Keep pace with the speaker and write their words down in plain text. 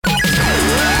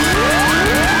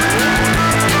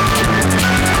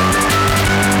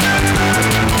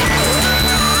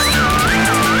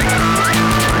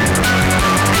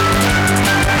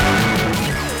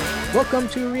Welcome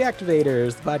to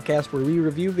Reactivators, the podcast where we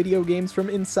review video games from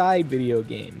inside video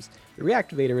games. The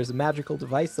Reactivator is a magical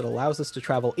device that allows us to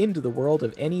travel into the world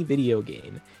of any video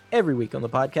game. Every week on the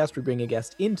podcast, we bring a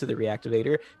guest into the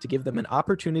Reactivator to give them an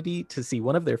opportunity to see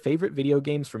one of their favorite video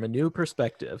games from a new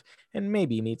perspective, and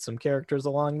maybe meet some characters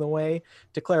along the way.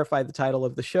 To clarify the title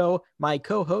of the show, my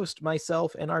co-host,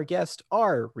 myself, and our guest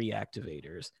are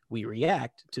Reactivators. We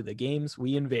react to the games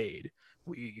we invade.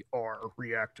 We are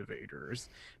Reactivators.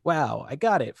 Wow, I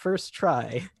got it. First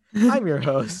try. I'm your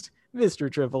host, Mr.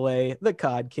 AAA, the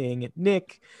COD King,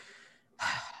 Nick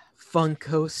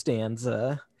Funko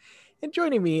Stanza. And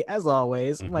joining me, as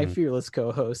always, my fearless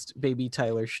co-host, Baby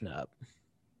Tyler Schnupp.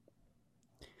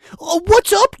 Oh,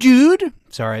 what's up, dude?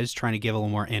 Sorry, I was trying to give a little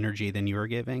more energy than you were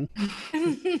giving.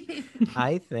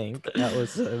 I think that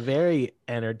was a very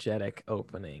energetic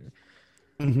opening.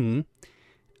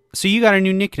 So you got a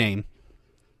new nickname.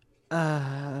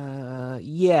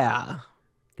 Yeah.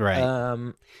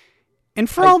 Right. And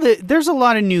for there's a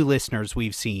lot of new listeners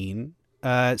we've seen.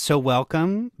 So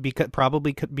welcome,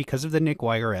 because of the Nick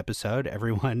Weiger episode,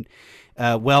 everyone,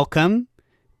 welcome.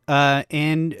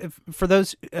 And for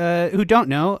those who don't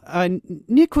know,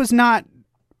 Nick was not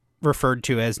referred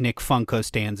to as Nick Funko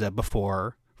Stanza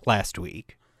before last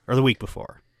week or the week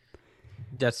before.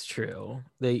 That's true.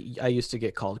 I used to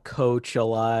get called Coach a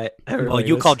lot. Well,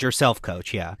 you called yourself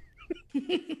Coach, yeah.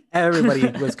 Everybody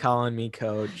was calling me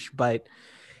Coach, but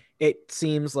it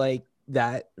seems like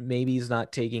that maybe is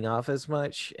not taking off as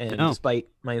much. And despite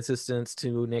my insistence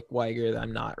to Nick Weiger that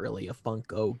I'm not really a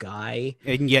Funko guy.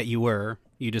 And yet you were.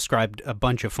 You described a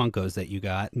bunch of Funkos that you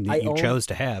got and that you chose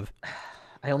to have.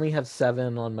 I only have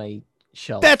 7 on my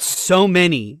shelf. That's so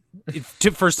many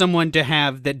for someone to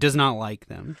have that does not like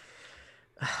them.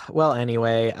 Well,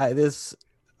 anyway,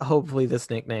 hopefully this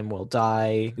nickname will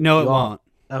die. No, it won't.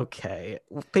 Okay.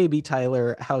 Baby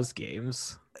Tyler, how's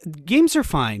games? Games are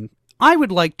fine. I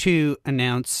would like to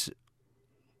announce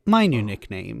my new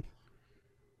nickname.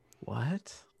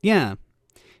 What? Yeah.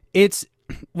 It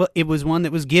was one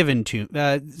that was given to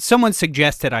someone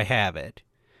suggested I have it.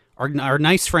 Our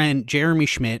nice friend Jeremy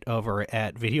Schmidt over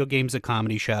at Video Games a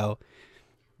Comedy Show.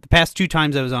 The past 2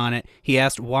 times I was on it, he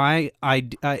asked why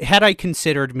had I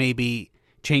considered maybe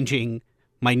changing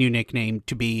my new nickname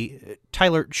to be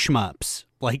Tyler Shmups,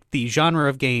 like the genre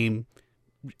of game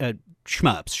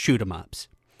shmups, shoot 'em ups.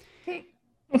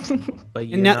 But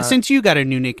and now, since you got a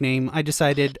new nickname, I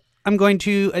decided I'm going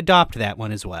to adopt that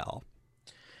one as well.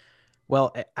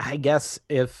 Well, I guess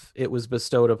if it was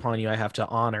bestowed upon you, I have to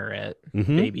honor it,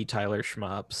 Baby Tyler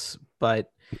Shmups.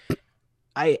 But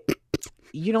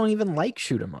you don't even like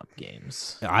shoot 'em up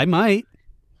games. I might.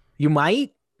 You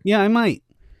might? Yeah, I might.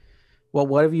 Well,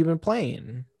 what have you been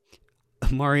playing?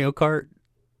 Mario Kart.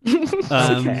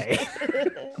 Okay.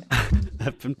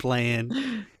 I've been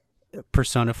playing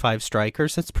Persona 5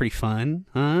 Strikers. That's pretty fun,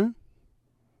 huh?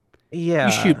 Yeah.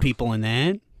 You shoot people in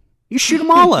that. You shoot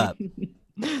them all up.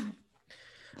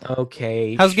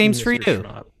 Okay. How's games for you?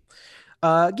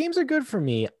 Games are good for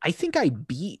me. I think I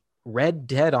beat Red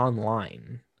Dead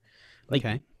Online.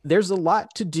 Okay. There's a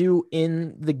lot to do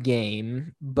in the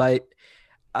game, but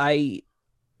I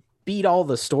beat all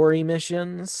the story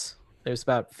missions. There's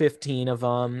about 15 of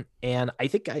them, and I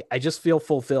think I just feel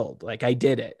fulfilled. Like I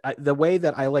did it. The way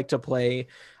that I like to play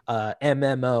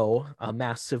MMO, a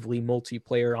massively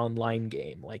multiplayer online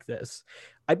game like this,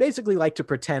 I basically like to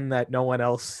pretend that no one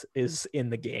else is in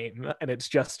the game and it's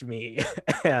just me.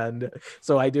 And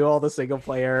so I do all the single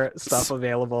player stuff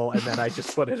available and then I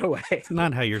just put it away. It's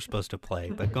not how you're supposed to play,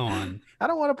 but go on. I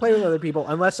don't want to play with other people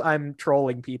unless I'm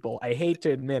trolling people. I hate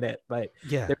to admit it, but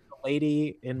yeah, there's a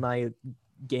lady in my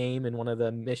game in one of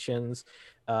the missions,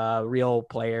 real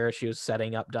player, she was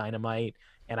setting up dynamite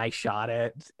and I shot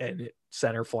it and it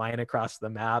sent her flying across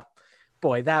the map.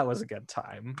 Boy, that was a good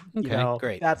time. Okay,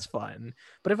 great. That's fun.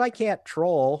 But if I can't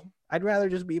troll, I'd rather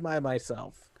just be by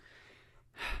myself.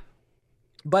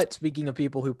 But speaking of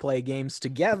people who play games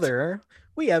together,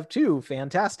 we have 2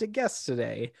 fantastic guests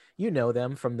today. You know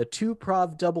them from the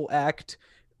 2-prov double act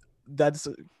that's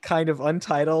kind of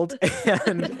untitled,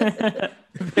 and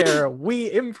their We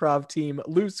Improv team,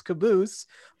 Loose Caboose,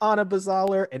 Anna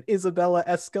Bezahler, and Isabella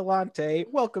Escalante.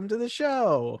 Welcome to the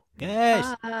show.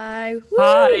 Yes. Hi.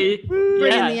 Hi.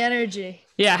 Bringing the energy.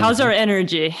 Yeah, how's our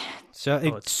energy? So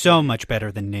it's so much better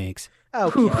than Nick's.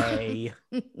 Okay.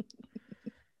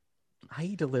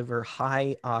 I deliver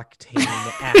high octane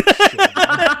action.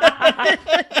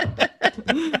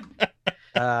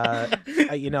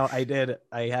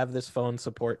 I have this phone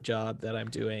support job that I'm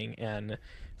doing, and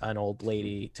an old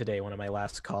lady today, one of my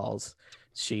last calls,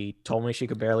 she told me she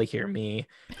could barely hear me,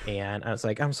 and I was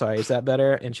like, I'm sorry, is that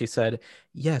better? And she said,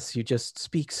 yes, you just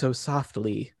speak so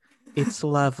softly. It's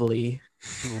lovely.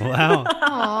 Wow.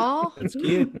 Aw, That's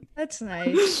cute. that's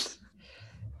nice.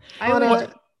 I Anna,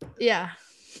 would, yeah.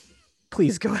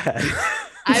 please go ahead.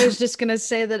 I was just gonna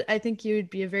say that I think you would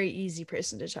be a very easy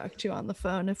person to talk to on the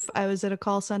phone if I was at a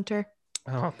call center.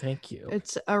 Oh, thank you.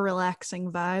 It's a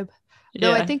relaxing vibe.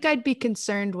 Though I Yeah. think I'd be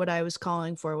concerned what I was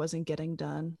calling for wasn't getting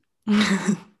done.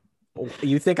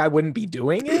 You think I wouldn't be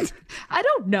doing it? I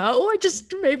don't know. I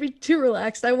just maybe too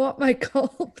relaxed. I want my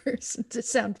call person to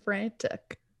sound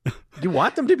frantic. You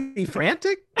want them to be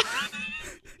frantic?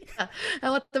 I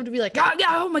want them to be like, oh, yeah,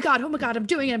 oh my God, I'm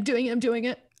doing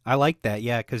it. I like that.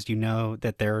 Yeah, because you know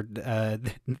that they're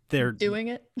Doing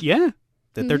it. yeah,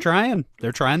 that they're trying.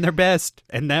 They're trying their best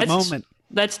in that moment.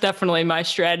 That's definitely my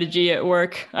strategy at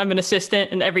work. I'm an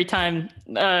assistant, and every time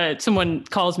someone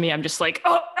calls me, I'm just like,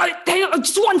 "Oh, hang on,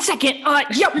 just 1 second.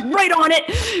 Yep, right on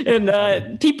it."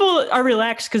 And people are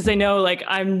relaxed because they know, like,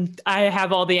 I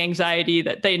have all the anxiety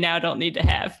that they now don't need to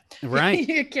have. Right.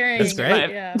 You're carrying That's it, great.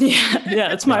 Yeah. Yeah,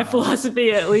 that's my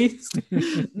philosophy at least.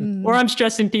 Or I'm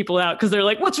stressing people out because they're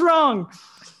like, "What's wrong?"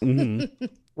 Mhm.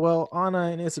 Well, Anna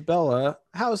and Isabella,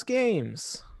 how's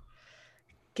games?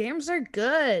 Games are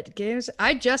good.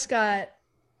 I just got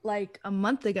like a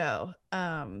month ago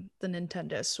the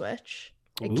Nintendo Switch.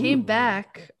 It came Ooh.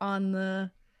 back on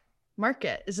the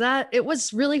market. It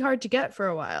was really hard to get for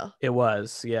a while. It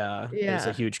was, yeah. It was a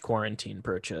Yeah. huge quarantine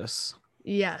purchase.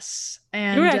 Yes.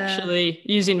 And You were actually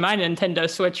using my Nintendo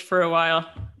Switch for a while.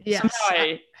 yes. Somehow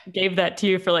I gave that to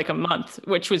you for like a month,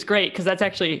 which was great because that's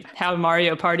actually how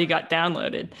Mario Party got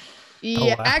downloaded.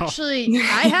 Yeah, wow. actually,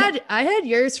 I had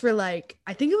yours for like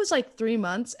I think it was like 3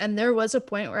 months, and there was a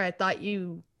point where I thought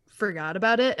you forgot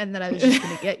about it, and then I was just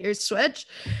gonna get your Switch,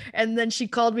 and then she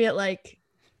called me at like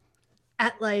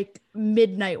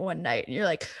midnight one night, and you're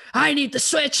like, I need the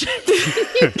Switch.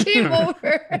 You came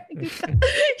over, and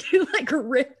you like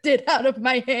ripped it out of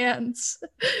my hands.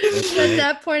 At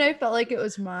that point, I felt like it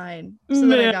was mine, so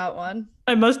then I Man. got one.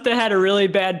 I must have had a really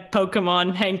bad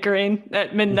Pokemon hankering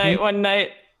at midnight one night.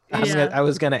 Yeah. I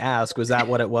was gonna ask, was that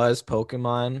what it was?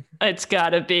 Pokemon? It's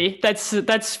gotta be. That's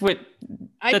what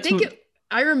I That's think m-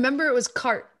 I remember it was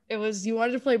Kart. It was you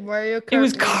wanted to play Mario Kart. It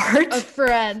was with Kart? A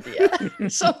friend, yeah,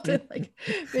 something like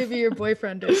maybe your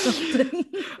boyfriend or something.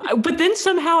 But then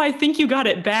somehow I think you got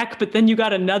it back, but then you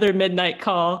got another midnight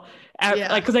call.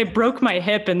 Yeah. Like, because I broke my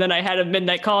hip and then I had a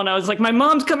midnight call and I was like, my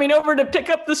mom's coming over to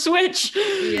pick up the Switch.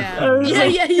 Yeah, I was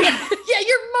like, yeah.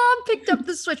 Your mom picked up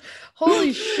the Switch.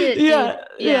 Holy shit! Yeah,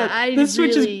 dude. yeah, I the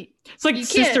Switch is- really. It's like You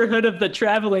can't- sisterhood of the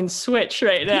traveling Switch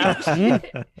right now.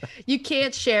 You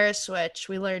can't share a Switch.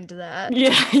 We learned that.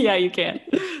 Yeah, you can.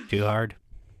 Too hard.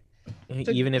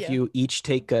 Even if yeah. you each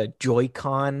take a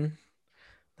Joy-Con,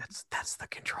 that's the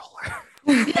controller.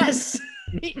 Yes.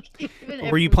 Even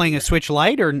Were you if- playing a Switch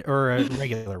Lite or a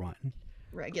regular one?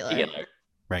 regular?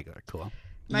 Regular, cool.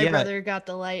 My Yeah. brother got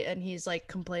the light, and he's like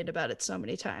complained about it so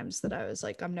many times that I was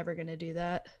like, I'm never gonna do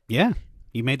that. Yeah,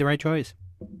 you made the right choice.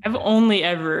 I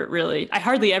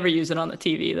hardly ever use it on the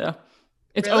TV though.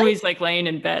 It's Really? always like laying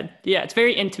in bed. Yeah, it's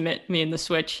very intimate, me and the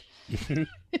Switch.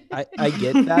 I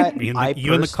get that. You and the- I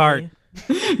you and the cart.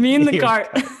 personally- Me and the You cart.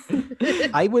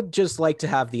 I would just like to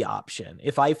have the option.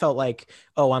 If I felt like,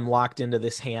 oh, I'm locked into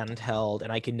this handheld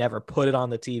and I can never put it on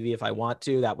the TV if I want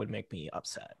to, that would make me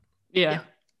upset. Yeah.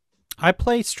 I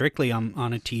play strictly on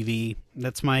a TV.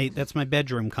 That's my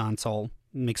bedroom console.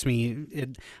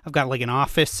 I've got like an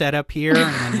office set up here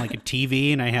and then like a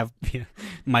TV, and I have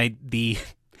the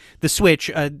Switch.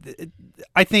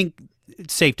 I think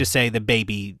it's safe to say the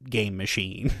baby game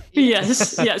machine.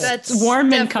 Yes. That's It's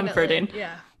warm and definitely- comforting.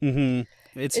 Yeah.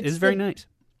 Mm-hmm. It's It's very the- nice.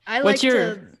 I like What's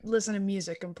to listen to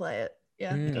music and play it.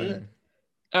 Yeah. Mm. go ahead.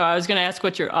 Oh, I was gonna ask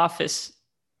what your office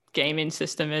gaming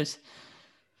system is.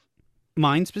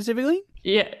 Mine specifically?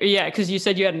 Yeah, because you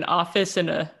said you had an office and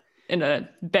a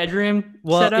bedroom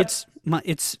Well, set up.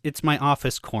 it's my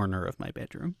office corner of my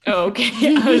bedroom. Oh,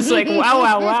 okay. I was like,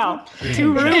 wow.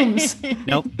 2 rooms.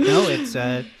 No,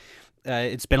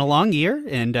 it's been a long year,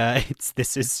 and I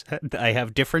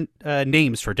have different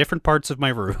names for different parts of my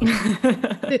room.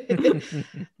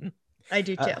 I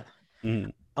do too.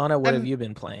 Mm. Anna, what have I'm- you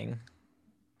been playing?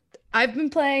 I've been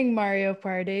playing Mario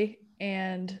Party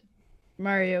and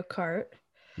Mario Kart,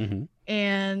 Mhm.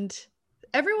 and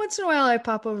every once in a while I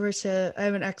pop over to. I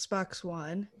have an Xbox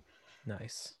One,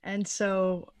 Nice. and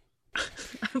so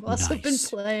I've also been Nice.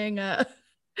 playing.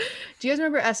 Do you guys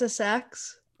remember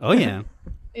SSX? Oh yeah,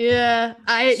 Yeah,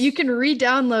 you can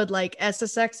re-download like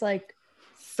SSX like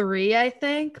 3, I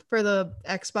think, for the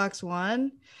Xbox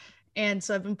One. And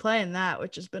so I've been playing that,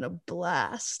 which has been a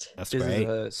blast. That's This is great.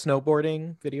 a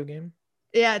snowboarding video game.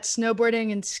 Yeah, it's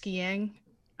snowboarding and skiing.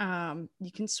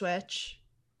 You can switch.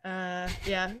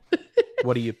 Yeah.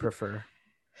 What do you prefer?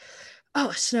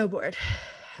 Oh, snowboard.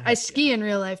 I ski in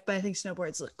real life, but I think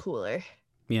snowboards look cooler.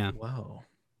 Yeah. Whoa.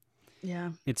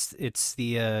 Yeah. It's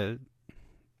the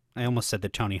I almost said the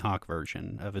Tony Hawk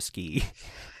version of a ski.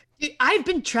 Dude, I've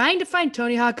been trying to find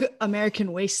Tony Hawk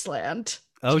American Wasteland.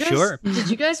 Oh, sure. Did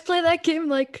you guys play that game?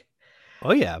 Like,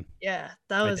 Oh yeah. yeah,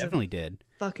 that I was definitely did.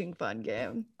 fucking fun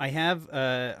game. I have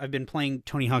I've been playing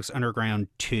Tony Hawk's Underground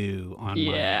 2 on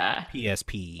my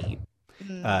PSP.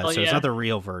 So it's not the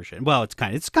real version. Well, it's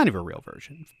kind of a real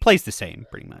version. Plays the same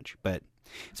pretty much, but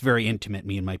it's very intimate,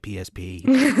 me and my PSP.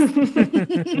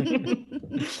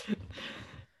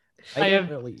 I didn't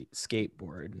really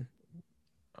skateboard.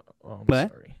 Oh, I'm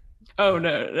What? sorry. Oh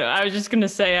no, I was just gonna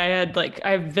say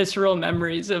I have visceral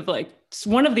memories of like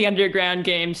one of the Underground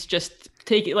games just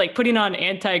putting on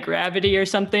anti-gravity or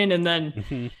something and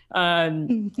then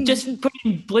just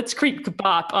putting Blitzkrieg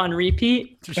Bop on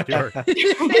repeat. Sure.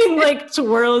 Like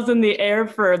swirls in the air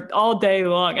for all day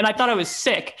long. And I thought I was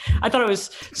sick. I thought it was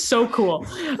so cool.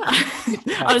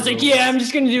 I was like, yeah, I'm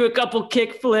just gonna do a couple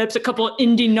kick flips, a couple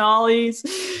indie nollies.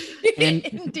 And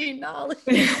Indie knowledge.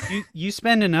 you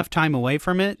spend enough time away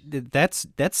from it, that's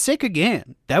sick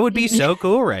again. That would be so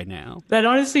cool right now. That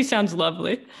honestly sounds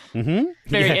lovely. Mm-hmm.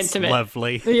 Very Yes, intimate.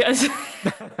 Lovely. Yes.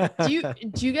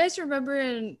 Do you guys remember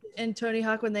in Tony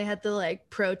Hawk when they had the like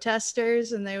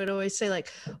protesters and they would always say like,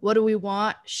 what do we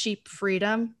want? Sheep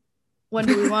freedom. When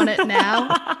do we want it now?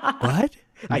 What?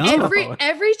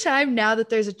 Every time now that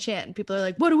there's a chant and people are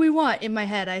like, what do we want? In my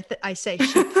head, I say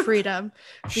sheep freedom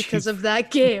because of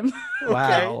that game.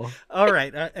 Wow. All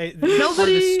right. Nobody. Part of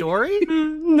the story?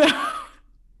 No.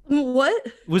 What?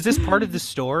 Was this part of the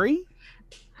story?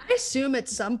 I assume at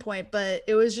some point, but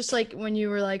it was just like when you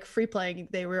were like free playing,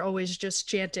 they were always just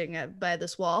chanting by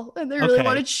this wall, and they really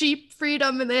wanted sheep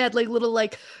freedom, and they had like little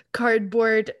like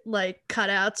cardboard like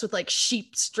cutouts with like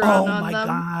sheep drawn on them. Oh my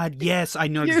god! Yes, I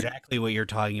know exactly what you're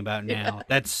talking about now. Yeah.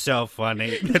 That's so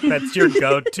funny. That's your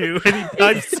go-to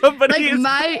anytime somebody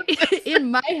like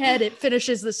in my head, it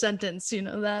finishes the sentence. You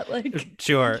know that like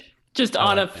sure. Just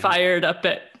Anna fired up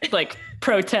at like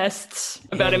protests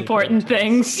about important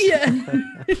things. Yeah.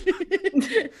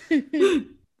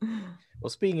 Well,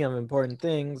 speaking of important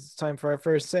things, it's time for our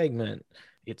first segment.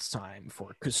 It's time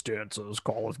for Costanza's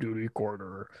Call of Duty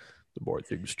Corner. The more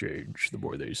things change, the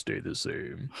more they stay the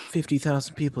same.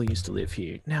 50,000 people used to live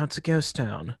here. Now it's a ghost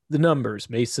town. The numbers,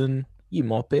 Mason. You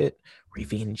mop it.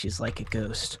 Revenge is like a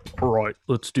ghost. All right,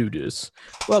 let's do this.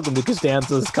 Welcome to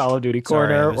Costanza's Call of Duty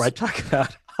Corner, where I talk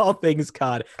about all things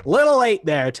COD. Little late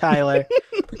there, Tyler.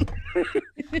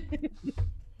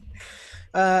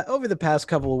 Over the past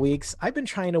couple of weeks, I've been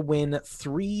trying to win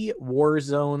 3 war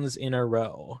zones in a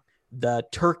row. The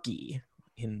turkey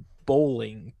in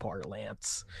bowling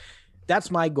parlance.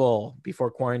 That's my goal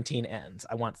before quarantine ends.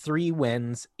 I want 3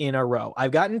 wins in a row.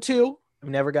 I've gotten 2. I've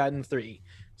never gotten 3.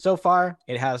 So far,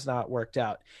 it has not worked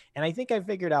out. And I think I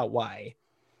figured out why.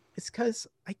 It's because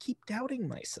I keep doubting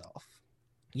myself.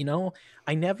 You know,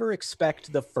 I never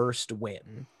expect the first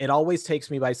win. It always takes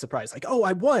me by surprise. Like, oh,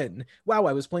 I won. Wow,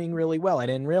 I was playing really well. I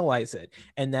didn't realize it.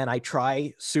 And then I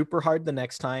try super hard the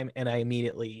next time and I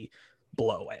immediately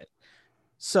blow it.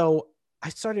 So I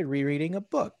started rereading a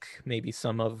book. Maybe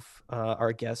some of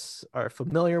our guests are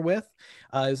familiar with.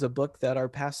 Is a book that our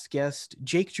past guest,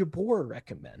 Jake Jabor,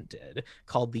 recommended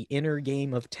called The Inner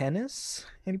Game of Tennis.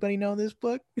 Anybody know this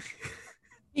book?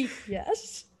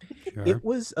 Yes. Sure. It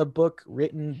was a book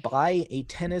written by a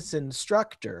tennis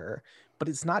instructor, but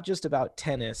it's not just about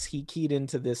tennis. He keyed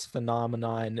into this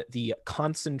phenomenon, the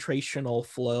concentrational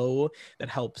flow that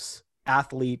helps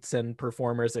athletes and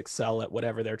performers excel at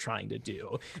whatever they're trying to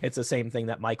do. It's the same thing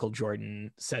that Michael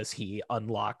Jordan says he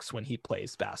unlocks when he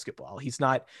plays basketball. He's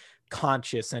not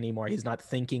conscious anymore. He's not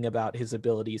thinking about his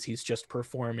abilities. He's just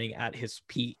performing at his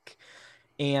peak.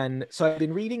 And so I've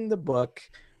been reading the book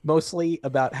mostly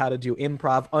about how to do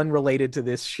improv, unrelated to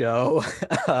this show,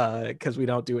 because we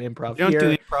don't do improv here. We don't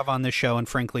do improv on this show, and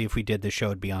frankly, if we did, the show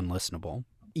would be unlistenable.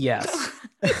 Yes.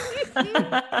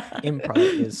 Improv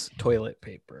is toilet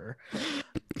paper.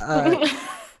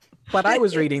 But I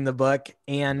was reading the book,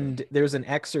 and there's an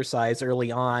exercise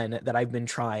early on that I've been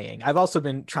trying. I've also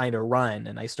been trying to run,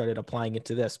 and I started applying it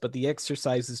to this. But the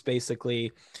exercise is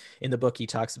basically, in the book, he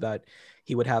talks about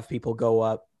he would have people go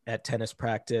up at tennis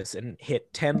practice and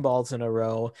hit 10 balls in a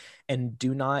row and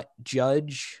do not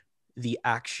judge the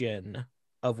action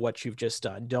of what you've just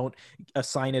done. Don't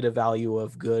assign it a value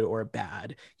of good or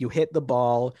bad. You hit the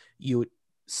ball, you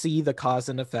see the cause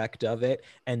and effect of it,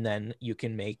 and then you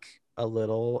can make a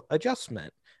little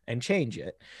adjustment and change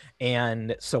it.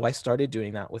 And so I started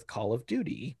doing that with Call of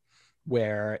Duty,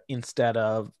 where instead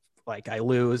of like I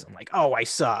lose, I'm like, oh, I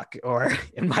suck. Or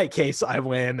in my case, I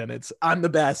win and I'm the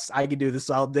best. I can do this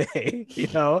all day.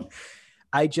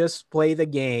 I just play the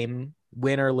game,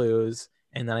 win or lose,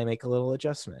 and then I make a little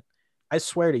adjustment. I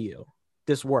swear to you,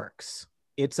 this works.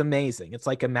 It's amazing. It's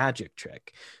like a magic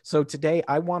trick. So today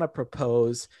I want to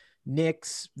propose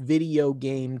Nick's video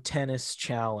game tennis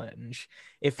challenge.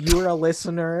 If you're a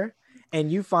listener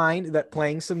and you find that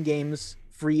playing some games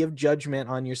free of judgment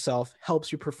on yourself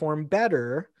helps you perform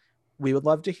better, we would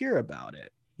love to hear about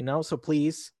it. So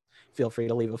please feel free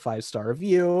to leave a 5-star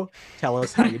review. Tell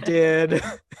us how you did.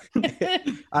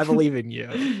 I believe in you.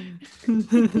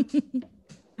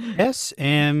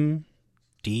 SMDH.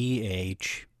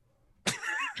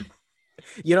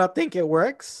 You don't think it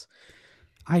works?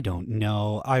 I don't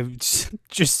know. I'm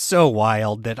just so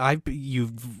wild that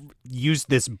you've used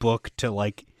this book to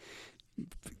like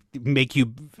make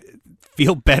you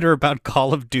feel better about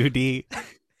Call of Duty.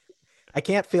 I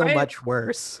can't feel much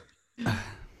worse.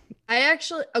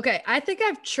 I think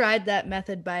I've tried that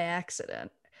method by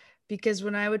accident, because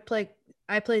when I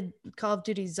played Call of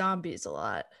Duty Zombies a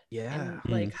lot in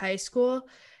like high school,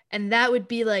 and that would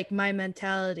be like my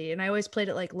mentality. And I always played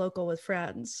it like local with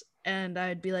friends, and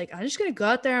I'd be like, I'm just going to go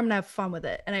out there. I'm going to have fun with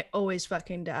it. And I always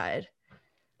fucking died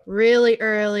really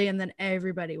early. And then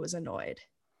everybody was annoyed.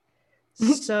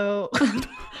 So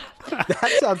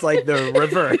that sounds like the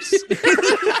reverse.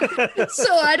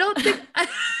 So I don't think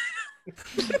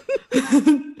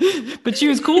But she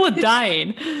was cool with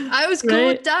dying. I was cool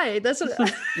with dying. That's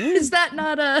what is that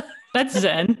not that's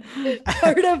Zen.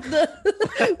 part of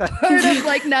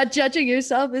like not judging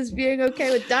yourself is being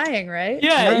okay with dying, right?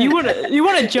 Yeah, you want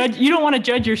to judge. You don't want to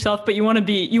judge yourself, but you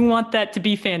want that to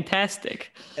be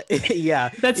fantastic. Yeah,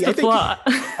 that's the flaw.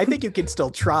 I think you can still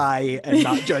try and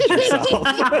not judge yourself.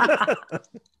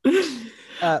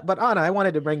 But Anna, I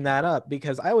wanted to bring that up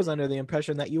because I was under the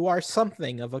impression that you are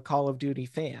something of a Call of Duty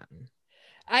fan.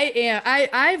 I am.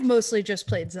 I've mostly just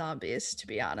played Zombies, to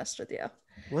be honest with you.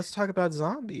 Let's talk about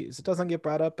Zombies. It doesn't get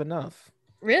brought up enough.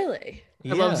 Really?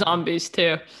 I love Zombies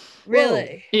too.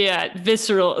 Really? Whoa. Yeah,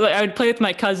 visceral. Like, I would play with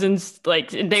my cousins,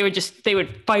 like, and they would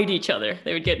fight each other.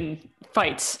 They would get in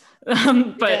fights.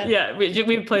 But yeah, we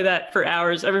would play that for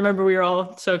hours. I remember we were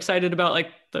all so excited about like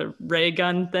the ray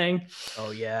gun thing.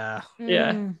 Oh yeah.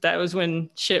 Yeah, that was when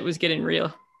shit was getting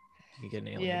real. You get an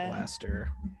alien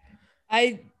blaster.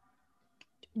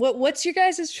 What's your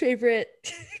guys' favorite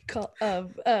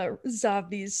of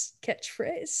Zombies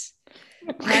catchphrase?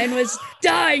 Mine was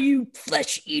 "Die, you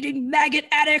flesh-eating maggot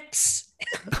addicts."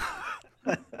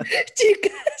 Do you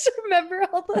guys remember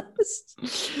all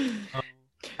those?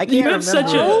 I can't you have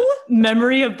such a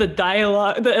memory of the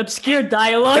dialogue, the obscure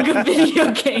dialogue of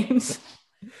video games.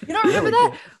 You don't remember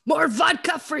that? More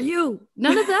vodka for you.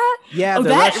 None of that? Yeah,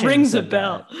 that rings a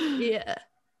bell. Yeah.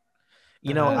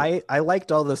 I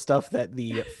liked all the stuff that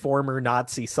the former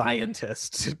Nazi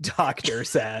scientist doctor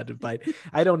said, but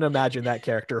I don't imagine that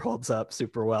character holds up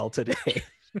super well today.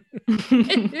 I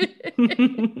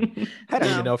don't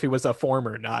even know if he was a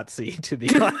former Nazi, to be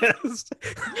honest.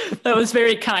 That was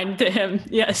very kind to him.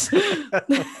 Yes.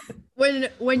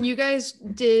 When you guys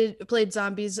played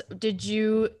Zombies, did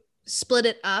you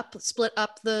split up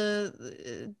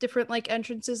the different like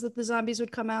entrances that the zombies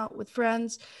would come out with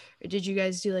friends, or did you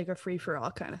guys do like a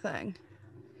free-for-all kind of thing?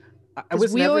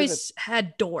 We always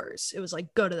had doors. It was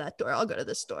like, go to that door, I'll go to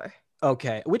this door.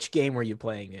 Okay, which game were you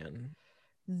playing in?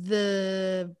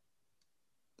 The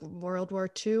World War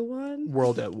II one?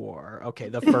 World at War. Okay,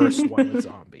 the first one with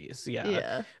zombies.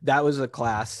 Yeah. That was a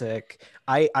classic.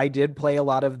 I did play a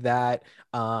lot of that.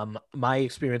 My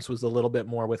experience was a little bit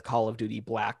more with Call of Duty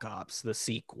Black Ops, the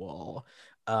sequel.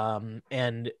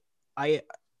 And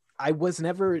I was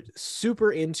never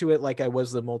super into it like I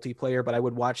was the multiplayer, but I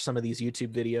would watch some of these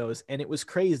YouTube videos, and it was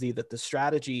crazy that the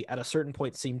strategy at a certain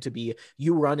point seemed to be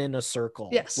you run in a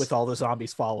circle with all the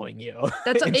zombies following you.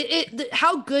 That's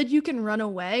how good you can run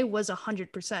away was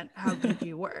 100% how good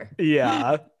you were.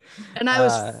 Yeah. And I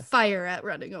was fire at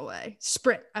running away.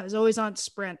 Sprint. I was always on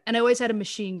sprint, and I always had a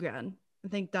machine gun. I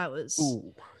think that was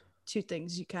two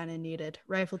things you kind of needed.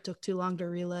 Rifle took too long to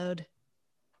reload.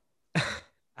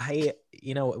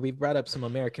 We brought up some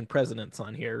American presidents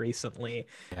on here recently.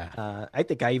 Yeah. I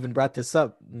think I even brought this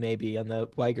up maybe on the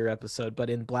Weiger episode, but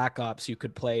in Black Ops, you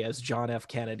could play as John F.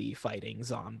 Kennedy fighting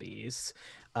zombies.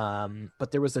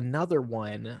 But there was another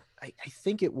one. I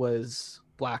think it was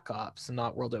Black Ops and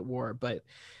not World at War, but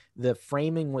the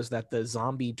framing was that the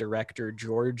zombie director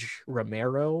George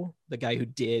Romero, the guy who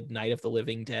did Night of the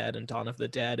Living Dead and Dawn of the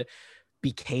Dead,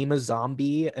 became a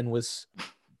zombie and was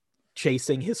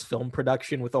chasing his film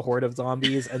production with a horde of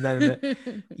zombies, and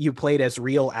then you played as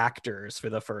real actors for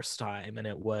the first time, and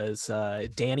it was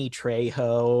Danny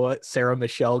Trejo, Sarah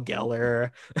Michelle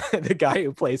Gellar, the guy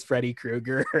who plays Freddy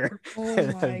Krueger.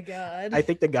 Oh my god. I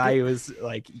think the guy who was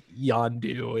like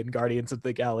Yondu in Guardians of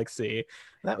the Galaxy.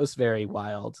 That was very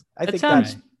wild. That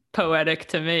sounds poetic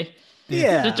to me.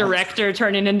 Yeah. The director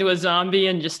turning into a zombie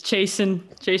and just chasing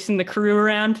the crew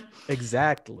around.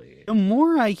 Exactly. The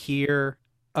more I hear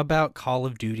about Call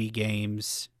of Duty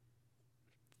games,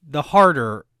 the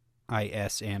harder I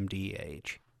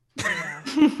SMDH. Yeah.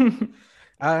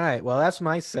 All right, well, that's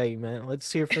my segment. Let's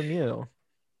hear from you.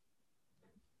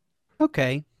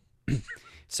 Okay.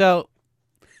 So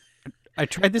I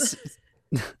tried this,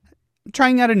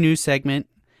 trying out a new segment.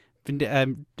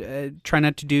 Try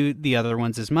not to do the other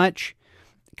ones as much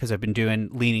because I've been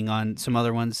leaning on some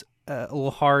other ones a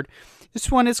little hard.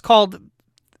 This one is called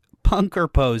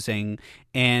Punker Posing,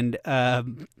 and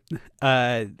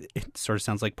it sort of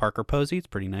sounds like Parker Posey. It's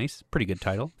pretty nice, pretty good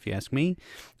title if you ask me.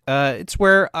 It's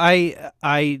where I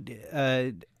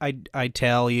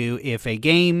tell you if a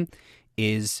game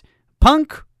is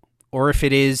punk or if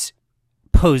it is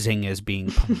posing as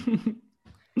being punk.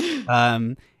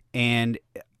 And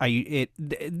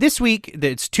this week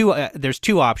there's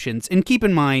two options, and keep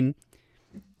in mind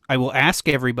I will ask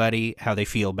everybody how they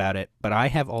feel about it, but I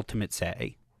have ultimate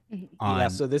say. Yeah,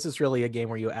 so this is really a game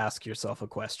where you ask yourself a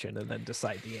question and then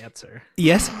decide the answer.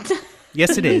 Yes.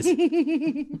 Yes, it is.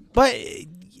 But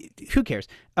who cares?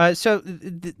 So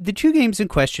the two games in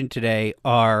question today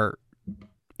are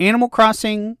Animal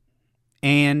Crossing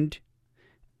and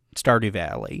Stardew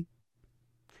Valley.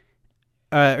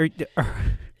 Are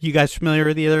you guys familiar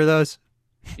with either of those?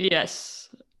 Yes.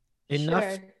 Enough.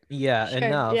 Sure. Yeah, Sure,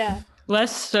 enough. Yeah.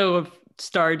 Less so of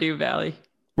Stardew Valley.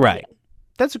 Right.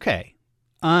 That's okay.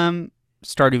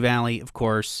 Stardew Valley, of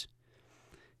course,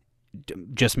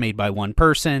 just made by one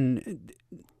person.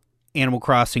 Animal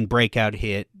Crossing breakout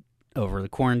hit over the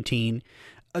quarantine.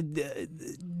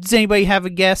 Does anybody have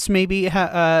a guess, maybe,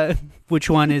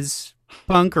 which one is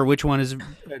punk or which one is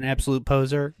an absolute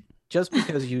poser? Just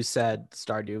because you said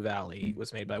Stardew Valley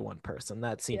was made by one person,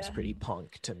 that seems Yeah. pretty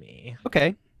punk to me.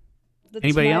 Okay. That's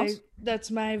Anybody else? That's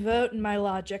my vote and my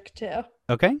logic too.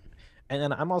 Okay. And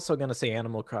then I'm also going to say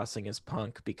Animal Crossing is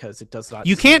punk because it does not.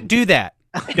 You can't do that.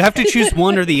 You have to choose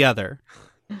one or the other.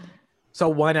 So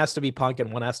one has to be punk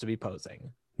and one has to be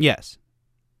posing. Yes.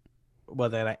 Well,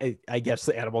 then I guess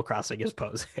the Animal Crossing is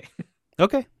posing.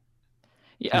 Okay.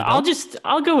 Yeah,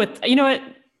 I'll go with, you know what?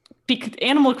 Because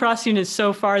Animal Crossing is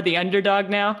so far the underdog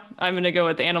now. I'm going to go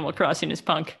with Animal Crossing is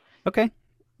punk. Okay.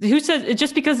 Who says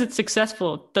just because it's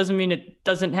successful doesn't mean it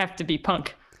doesn't have to be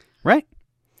punk? Right.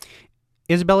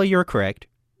 Isabella, you're correct.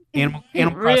 Animal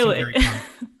Crossing Really? very punk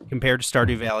compared to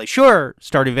Stardew Valley. Sure,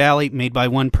 Stardew Valley made by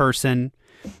one person.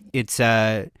 It's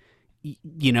one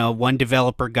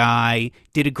developer guy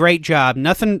did a great job.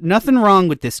 Nothing wrong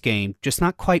with this game. Just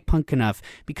not quite punk enough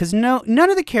because none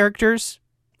of the characters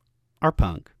are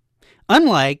punk.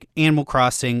 Unlike Animal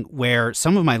Crossing, where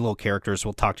some of my little characters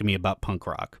will talk to me about punk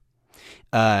rock.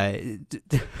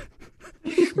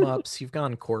 Shmups, you've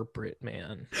gone corporate,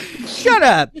 man. Shut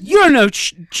up! You don't know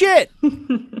shit.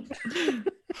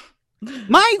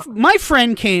 My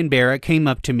friend Canberra came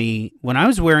up to me when I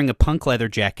was wearing a punk leather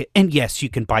jacket, and yes, you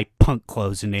can buy punk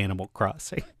clothes in Animal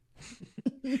Crossing.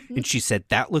 And she said,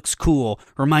 "That looks cool.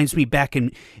 Reminds me back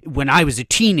when I was a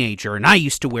teenager, and I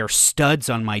used to wear studs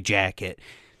on my jacket.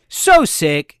 So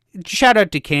sick." Shout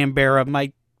out to Canberra,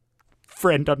 my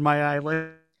friend on my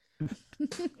island.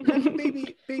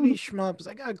 baby Shmups,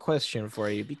 I got a question for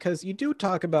you because you do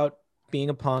talk about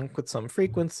being a punk with some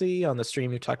frequency. On the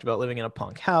stream, you talked about living in a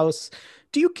punk house.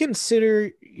 Do you consider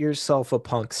yourself a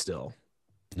punk still?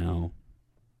 No,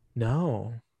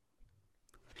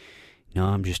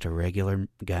 I'm just a regular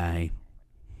guy.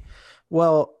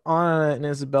 Well, Anna and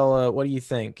Isabella, what do you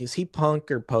think? Is he punk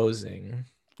or posing?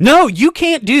 No, you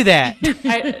can't do that.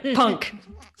 Punk.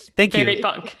 Thank you. Very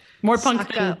punk. More punk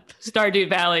Suck than up. Stardew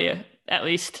Valley, at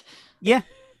least. Yeah,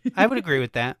 I would agree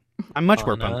with that. I'm much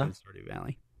more punk Anna? than Stardew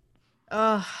Valley.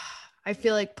 I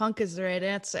feel like punk is the right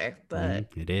answer, but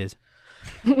It is.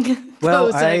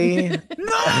 Well, Posing.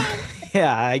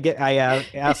 I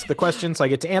ask the question, so I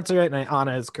get to answer it, and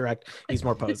Anna is correct. He's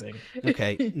more posing.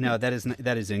 Okay, no, that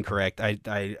is incorrect.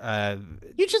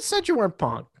 You just said you weren't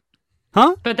punk.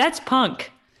 Huh? But that's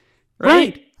punk.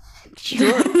 Right. Right?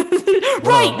 Sure.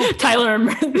 Right, Tyler.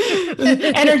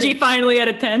 Energy finally at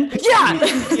a 10. Yeah,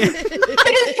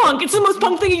 it is punk. It's the most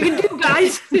punk thing you can do,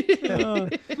 guys.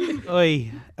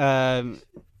 Oy.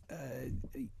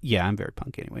 Yeah, I'm very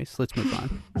punk anyways. Let's move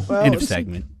on. Well, End of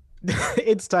segment.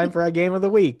 It's time for our game of the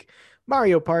week.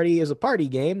 Mario Party is a party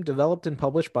game developed and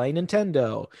published by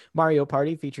Nintendo. Mario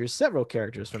Party features several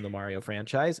characters from the Mario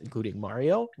franchise, including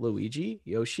Mario, Luigi,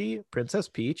 Yoshi, Princess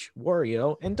Peach,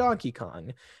 Wario, and Donkey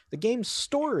Kong. The game's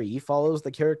story follows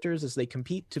the characters as they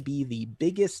compete to be the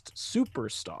biggest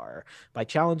superstar by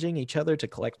challenging each other to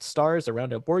collect stars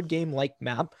around a board game-like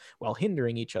map while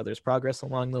hindering each other's progress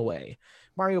along the way.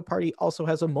 Mario Party also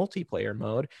has a multiplayer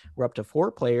mode where up to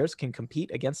 4 players can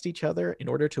compete against each other. In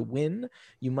order to win,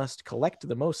 you must collect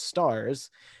the most stars.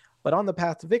 But on the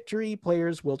path to victory,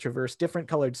 players will traverse different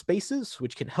colored spaces,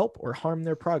 which can help or harm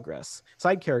their progress.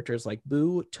 Side characters like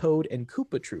Boo, Toad, and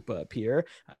Koopa Troopa appear,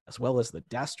 as well as the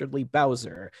dastardly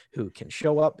Bowser, who can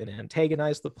show up and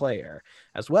antagonize the player.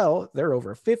 As well, there are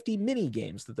over 50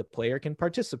 mini-games that the player can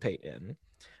participate in.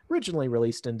 Originally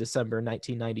released in December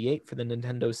 1998 for the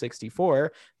Nintendo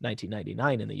 64,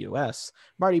 1999 in the US,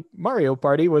 Mario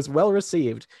Party was well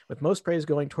received, with most praise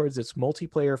going towards its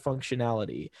multiplayer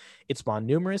functionality. It spawned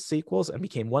numerous sequels and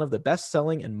became one of the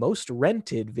best-selling and most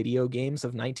rented video games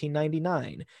of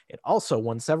 1999. It also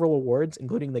won several awards,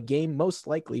 including the game most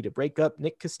likely to break up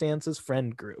Nick Costanza's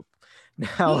friend group.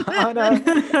 Now,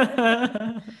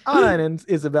 Anna and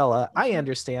Isabella, I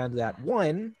understand that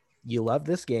 1, you love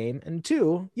this game, and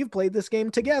 2, you've played this game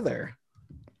together.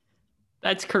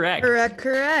 That's correct.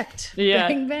 Correct. Yeah.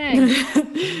 Bang,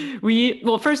 bang.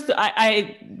 First,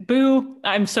 Boo,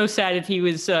 I'm so sad if he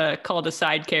was called a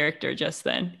side character just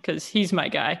then, because he's my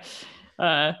guy.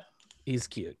 He's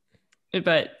cute.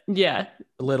 But yeah.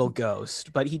 A little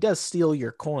ghost, but he does steal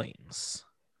your coins,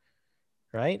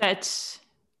 right?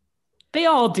 They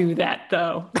all do that,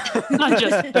 though. Not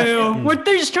just Boo.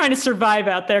 They're just trying to survive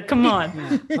out there. Come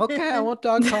on. Okay, I won't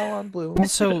dog call on Blue.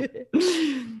 Also,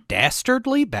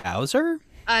 dastardly Bowser?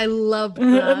 I love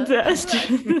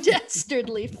that.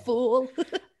 Dastardly fool.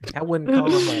 I wouldn't call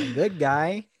him a good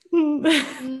guy.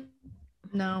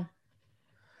 No.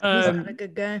 He's not a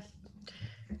good guy.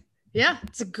 Yeah,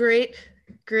 it's a great.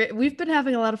 We've been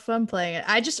having a lot of fun playing it.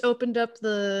 I just opened up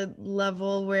the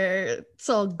level where it's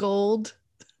all gold.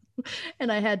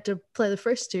 And I had to play the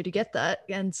first 2 to get that.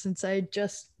 And since I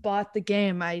just bought the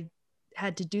game, I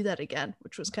had to do that again,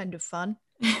 which was kind of fun.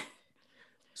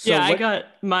 I got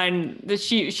mine.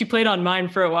 She played on mine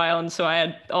for a while, and so I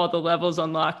had all the levels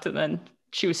unlocked. And then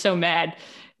she was so mad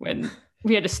when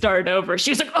we had to start over.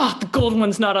 She was like, "Oh, the gold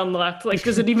one's not unlocked. Like,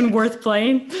 is it even worth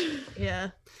playing?" Yeah,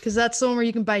 because that's the one where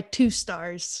you can buy 2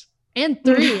 stars and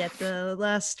 3 at the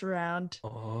last round.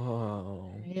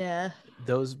 Oh, yeah.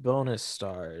 Those bonus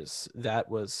stars, that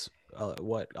was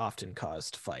what often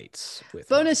caused fights with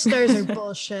bonus stars are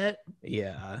bullshit.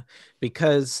 Yeah,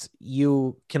 because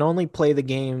you can only play the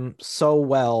game so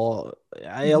well.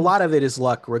 A lot of it is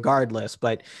luck regardless,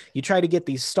 but you try to get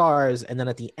these stars, and then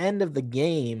at the end of the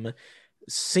game,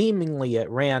 seemingly at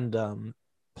random,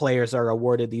 players are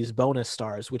awarded these bonus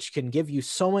stars, which can give you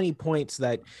so many points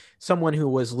that someone who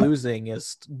was losing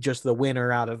is just the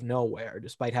winner out of nowhere,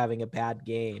 despite having a bad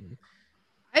game.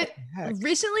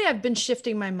 Recently, I've been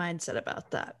shifting my mindset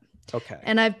about that. Okay.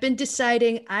 And I've been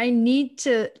deciding I need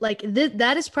to, like,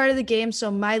 that is part of the game, so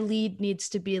my lead needs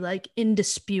to be, like,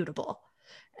 indisputable.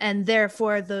 And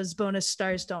therefore, those bonus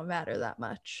stars don't matter that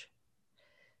much.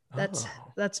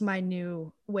 That's my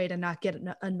new way to not get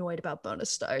annoyed about bonus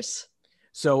stars.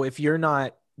 So if you're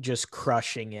not just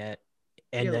crushing it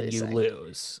and You're then losing. you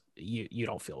lose, you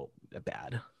don't feel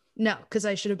bad. No, because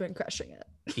I should have been crushing it.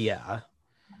 Yeah.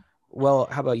 Well,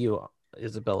 how about you,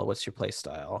 Isabella? What's your play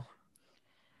style?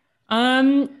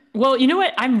 Well, you know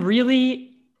what? I'm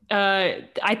really,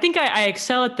 I think I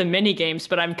excel at the mini games,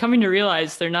 but I'm coming to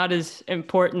realize they're not as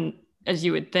important as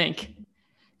you would think,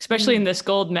 especially in this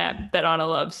gold map that Anna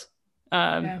loves.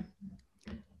 But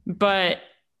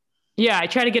yeah, I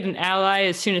try to get an ally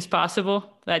as soon as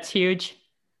possible. That's huge.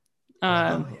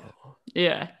 Yeah.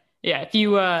 If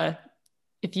you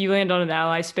land on an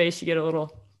ally space, you get a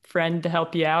little friend to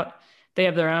help you out. They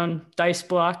have their own dice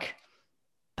block.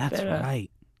 That's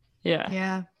right.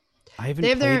 Yeah. I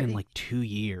haven't played in like 2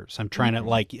 years. I'm trying to,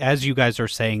 like, as you guys are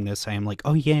saying this, I am like,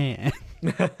 oh yeah.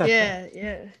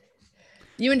 Yeah.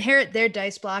 You inherit their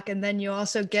dice block, and then you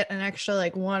also get an extra,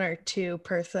 like, 1 or 2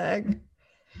 per thing.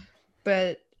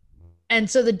 And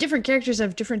so the different characters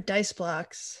have different dice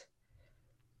blocks.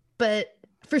 But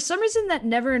for some reason, that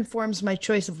never informs my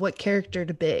choice of what character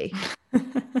to be.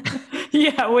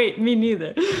 Yeah, wait, me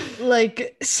neither.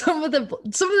 like some of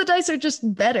the dice are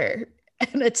just better,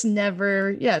 and it's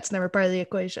never part of the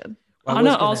equation. I was Anna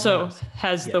gonna also ask.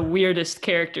 has Yeah. the weirdest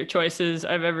character choices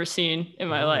I've ever seen in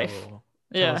my life. Oh,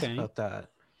 Yeah. Tell us Okay. about that.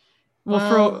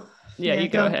 Well, you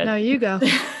go ahead. No, you go.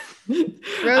 I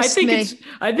Roast think me.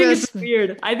 it's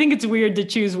weird. I think it's weird to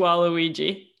choose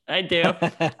Waluigi. I do.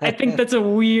 I think that's a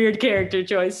weird character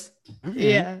choice.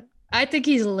 Okay. Yeah, I think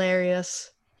he's hilarious.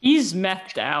 He's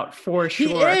methed out for He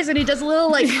sure. is, and he does a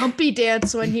little like humpy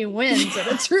dance when he wins, and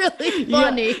it's really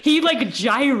funny. Yeah, he like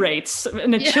gyrates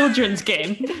in a children's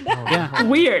game. Yeah.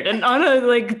 Weird, and Anna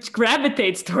like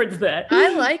gravitates towards that.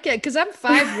 I like it because I'm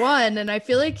 5'1", and I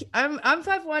feel like I'm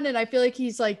 5'1", and I feel like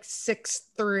he's like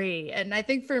 6'3", and I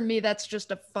think for me that's just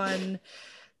a fun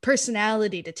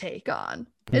personality to take on.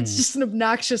 It's just an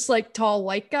obnoxious like tall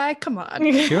white guy. Come on,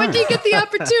 Sure. when do you get the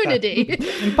opportunity?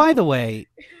 And by the way,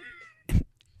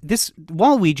 this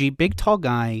Waluigi, big tall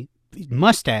guy,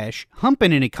 mustache,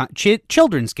 humping in a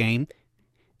children's game,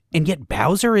 and yet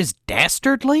Bowser is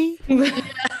dastardly?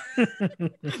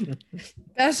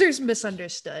 Bowser's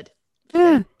misunderstood.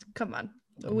 Eh. Come on,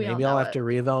 we all Maybe know I'll have it. to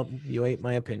reevaluate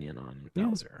my opinion on Yeah.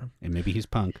 Bowser. And maybe he's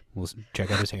punk. We'll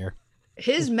check out his hair.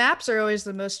 His maps are always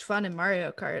the most fun in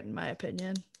Mario Kart, in my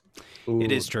opinion. Ooh,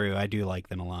 It is true. I do like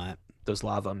them a lot. those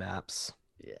lava maps.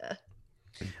 Yeah.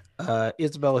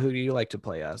 Isabella, who do you like to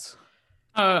play as?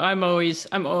 I'm always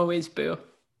Boo.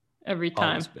 Every time.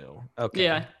 Always Boo. Okay.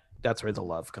 Yeah. That's where the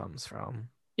love comes from.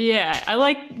 Yeah, I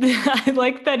like I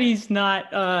like that he's not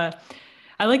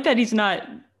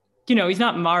he's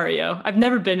not Mario. I've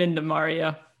never been into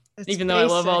Mario, It's even though I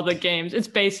love all the basic. games. It's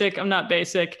basic. I'm not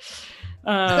basic.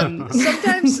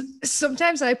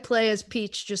 Sometimes I play as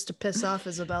Peach just to piss off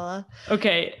Isabella.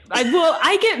 Okay.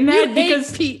 I get You mad hate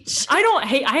because Peach.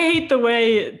 I hate the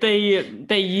way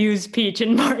they use Peach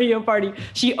in Mario Party.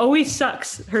 She always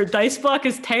sucks. Her dice block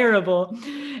is terrible.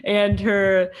 And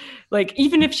her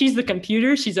even if she's the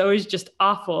computer, she's always just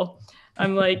awful.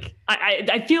 I'm like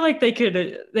I feel like they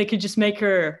could just make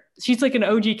her, she's like an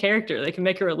OG character. They can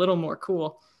make her a little more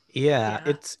cool. Yeah,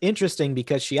 Yeah. it's interesting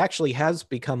because she actually has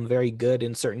become very good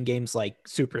in certain games like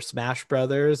Super Smash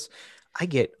Brothers. I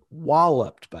get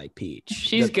walloped by Peach.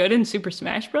 She's good in Super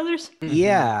Smash Brothers?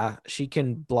 Yeah, she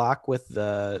can block with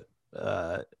the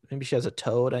maybe she has a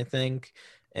toad, I think,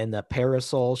 and the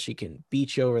parasol. She can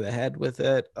beat you over the head with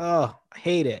it. Oh, I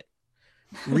hate it.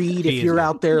 Reed, if She is you're good.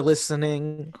 out there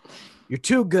listening, you're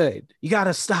too good. You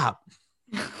gotta stop.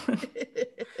 I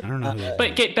don't know. who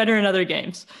But get better in other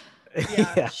games.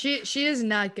 Yeah, she is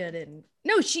not good in.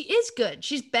 No, she is good.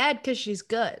 She's bad because she's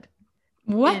good.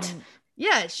 What?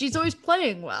 Yeah, she's always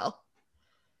playing well.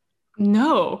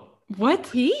 No. What?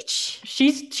 Peach?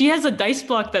 She has a dice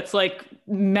block that's like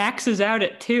maxes out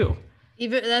at 2.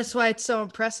 Even that's why it's so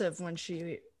impressive when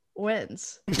she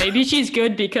wins. Maybe she's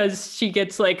good because she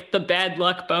gets like the bad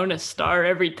luck bonus star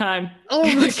every time. Oh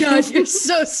my god, you're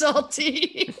so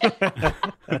salty.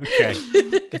 Okay.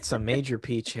 Get some major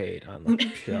Peach hate on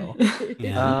the show.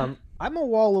 Yeah. I'm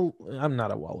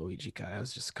not a Waluigi guy. I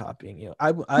was just copying you.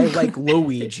 I like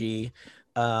Luigi.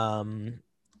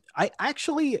 I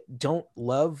actually don't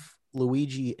love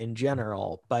Luigi in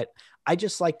general, but I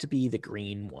just like to be the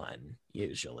green one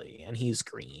usually, and he's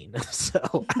green,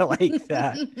 so I like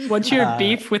that. What's your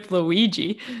beef with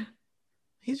Luigi?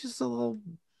 He's just a little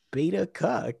beta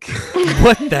cuck.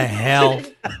 What the hell,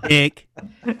 Nick?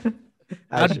 I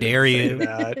How shouldn't dare say you?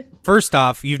 that. First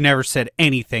off, you've never said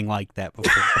anything like that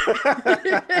before.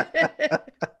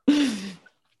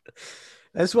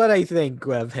 That's what I think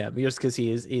of him, just because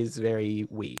he's very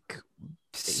weak.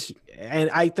 And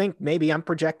I think maybe I'm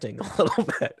projecting a little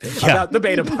bit about the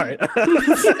beta part.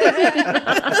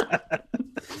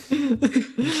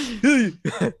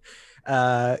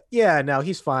 Yeah, no,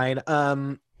 he's fine.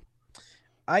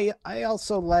 I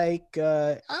also like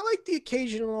I like the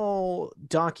occasional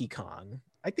Donkey Kong.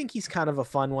 I think he's kind of a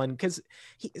fun one because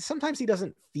sometimes he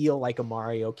doesn't feel like a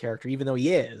Mario character, even though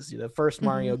he is. The first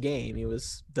Mario game, he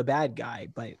was the bad guy,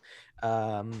 but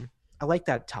I like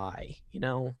that tie,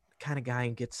 kind of guy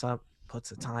who gets up,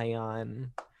 puts a tie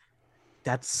on.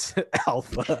 That's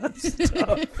alpha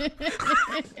stuff.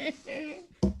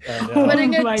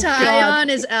 Putting Oh a my tie God. on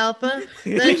is alpha.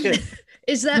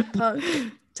 Is that punk,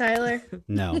 Tyler?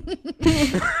 No,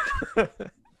 It's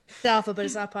alpha, but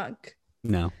it's not punk.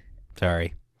 no,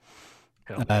 sorry.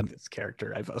 I don't like this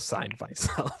character I've assigned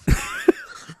myself.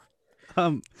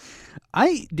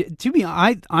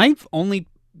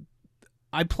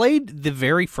 I played the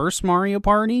very first Mario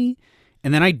Party,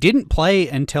 and then I didn't play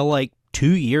until like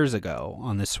 2 years ago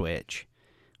on the Switch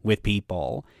with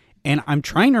people. And I'm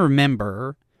trying to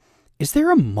remember, is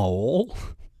there a mole?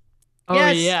 Oh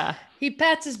Yes. yeah. He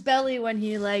pats his belly when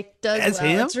he like does As well.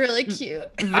 him? It's really cute.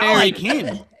 I like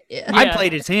him. Yeah. I Yeah.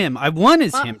 played as him. I won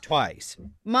as him twice.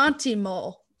 Monty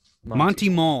Mole. Monty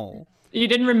Mole. You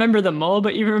didn't remember the mole,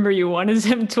 but you remember you won as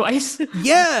him twice.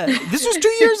 Yeah, this was 2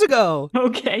 years ago.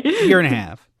 Okay. Year and a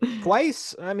half.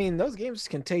 Twice. I mean, those games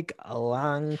can take a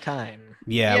long time.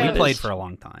 Yeah, Yeah, we played it's- for a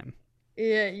long time.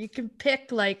 Yeah, you can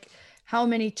pick like how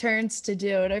many turns to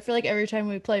do, and I feel like every time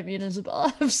we play, me and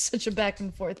Isabella have such a back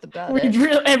and forth about it.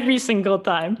 Every single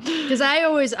time. Because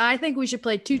I think we should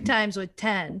play 2 times with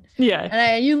 10, Yeah.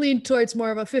 and you lean towards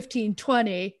more of a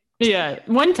 15-20. Yeah.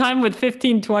 One time with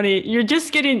 15-20, you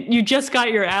just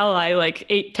got your ally like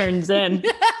 8 turns in.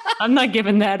 I'm not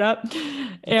giving that up.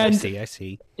 And I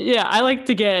see. yeah, I like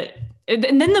to get, and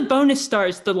then the bonus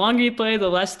stars. The longer you play, the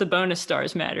less the bonus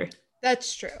stars matter.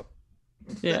 That's true.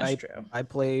 Yeah. That's true. I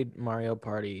played Mario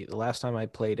Party. The last time I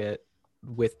played it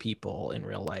with people in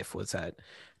real life was at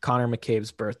Connor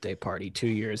McCabe's birthday party 2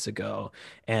 years ago.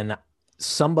 And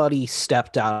somebody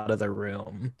stepped out of the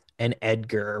room and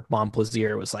Edgar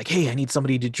Montplaisir was like, "Hey, I need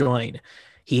somebody to join."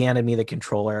 He handed me the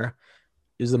controller.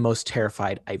 It was the most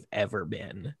terrified I've ever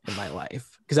been in my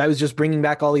life because I was just bringing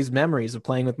back all these memories of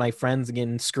playing with my friends and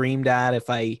getting screamed at if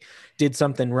I did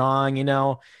something wrong.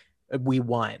 We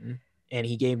won. And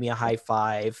he gave me a high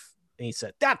five and he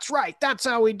said, "That's right. That's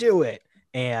how we do it."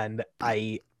 And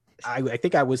I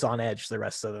think I was on edge the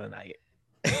rest of the night.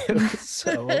 It was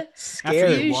so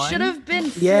scary. You won? should have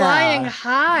been Yeah. flying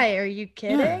high. Are you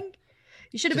kidding? Yeah.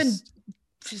 You should have been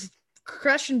just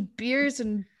crushing beers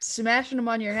and smashing them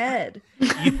on your head.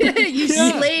 You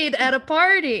Yeah. slayed at a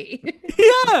party.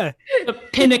 Yeah, The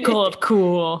pinnacle of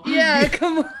cool. Yeah,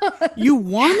 come on. you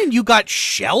won and you got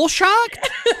shell shocked.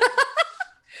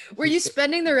 Were you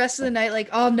spending the rest of the night like,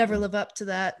 oh, I'll never live up to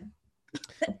that?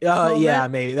 Yeah,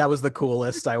 maybe that was the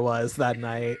coolest I was that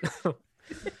night.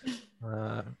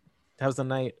 That was the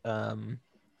night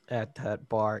at that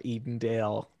bar,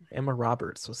 Edendale. Emma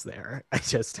Roberts was there. I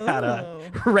just had a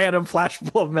random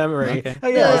flashful of memory. Okay. Oh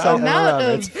yeah, I The saw Emma amount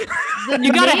Roberts. of the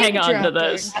You gotta name hang on to dropping.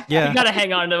 those. Yeah. You gotta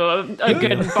hang on to a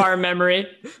good bar memory.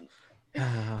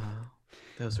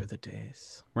 Those were the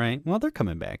days. Right. Well, they're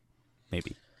coming back.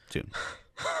 Maybe soon.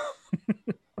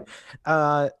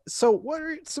 So what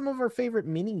are some of our favorite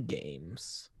mini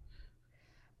games?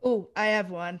 Oh, I have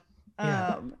one.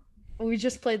 Yeah. We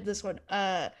just played this one.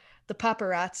 The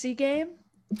paparazzi game.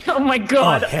 Oh my Oh,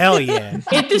 god. hell yeah.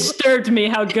 It disturbed me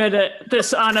how good at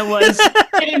this Anna was.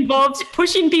 It involved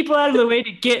pushing people out of the way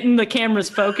to get in the camera's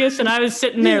focus, and I was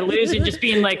sitting there losing, just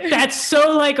being like, "That's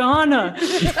so like Anna.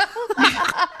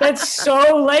 That's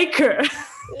so like her."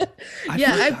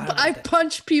 I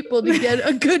punch people to get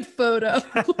a good photo.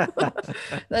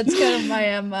 That's kind of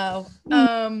my MO.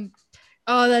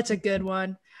 Oh, that's a good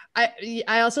one.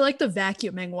 I also like the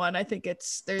vacuuming one. I think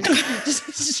there's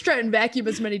just try and vacuum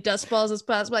as many dust balls as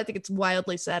possible. I think it's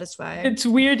wildly satisfying. It's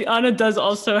weird. Anna does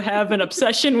also have an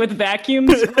obsession with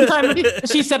vacuums. One time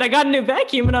she said, "I got a new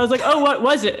vacuum," and I was like, "Oh, what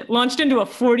was it?" Launched into a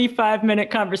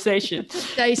 45-minute conversation.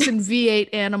 Dyson V8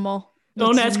 Animal.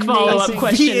 Don't It's ask follow-up amazing.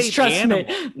 questions. V8 Trust animal.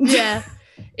 me. Yeah.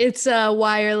 It's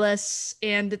wireless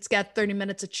and it's got 30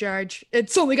 minutes of charge.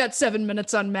 It's only got 7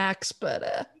 minutes on max,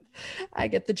 but I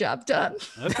get the job done.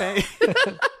 Okay.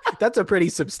 That's a pretty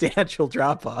substantial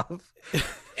drop off.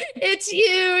 It's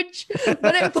huge,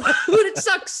 but it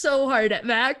sucks so hard at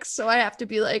max. So I have to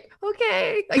be like,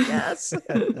 okay, I guess.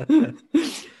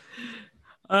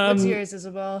 What's yours,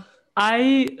 Isabel?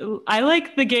 I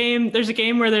like the game. There's a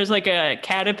game where there's like a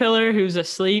caterpillar who's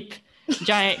asleep.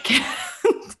 Giant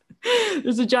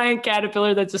There's a giant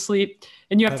caterpillar that's asleep,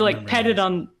 and you have to like pet it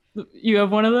on. You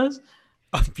have one of those?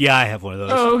 Yeah, I have one of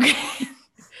those. Oh, okay.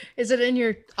 Is it in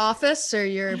your office or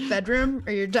your bedroom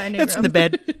or your dining room? It's in the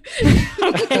bed.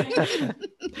 Okay.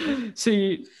 So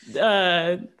you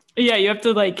have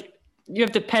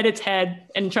to pet its head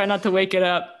and try not to wake it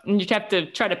up, and you have to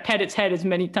try to pet its head as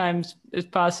many times as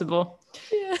possible.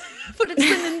 Yeah, but it's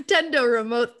the Nintendo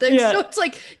remote thing, Yeah. so it's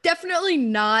like definitely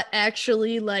not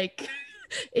actually like.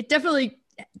 It definitely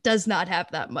does not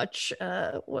have that much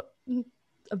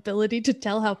ability to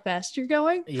tell how fast you're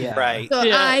going. Yeah. Right. So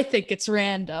Yeah. I think it's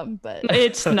random, but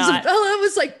It's not. Isabella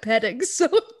was like petting so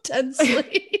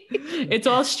intensely. It's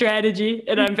all strategy,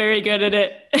 and I'm very good at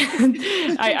it.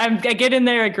 I get in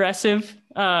there aggressive.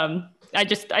 I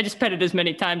just pet it as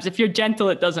many times. If you're gentle,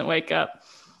 it doesn't wake up.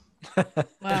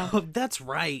 Wow. Oh, that's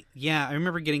right. Yeah, I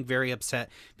remember getting very upset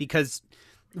because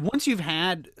once you've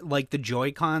had like the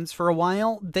Joy-Cons for a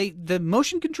while, the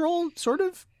motion control sort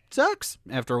of sucks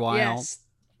after a while. Yes,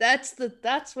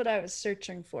 That's what I was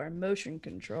searching for, motion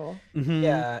control. Mhm.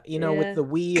 Yeah, with Yeah. the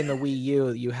Wii and the Wii U,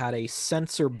 you had a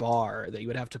sensor bar that you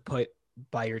would have to put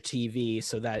by your TV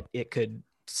so that it could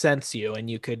sense you, and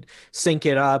you could sync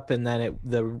it up, and then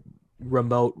the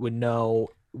remote would know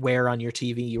where on your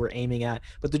TV you were aiming at.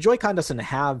 But the Joy-Con doesn't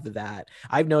have that.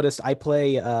 I've noticed I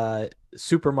play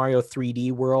Super Mario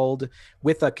 3D World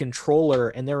with a controller,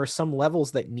 and there are some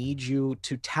levels that need you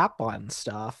to tap on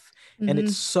stuff, and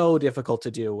it's so difficult to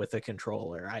do with a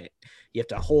controller. You have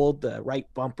to hold the right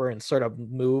bumper and sort of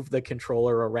move the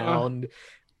controller around.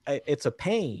 It's a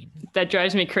pain. That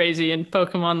drives me crazy in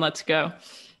Pokemon Let's Go.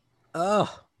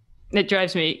 Oh, It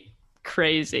drives me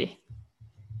crazy.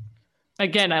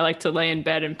 Again, I like to lay in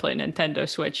bed and play Nintendo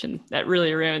Switch, and that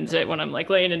really ruins it when I'm like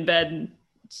laying in bed and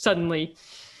suddenly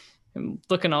I'm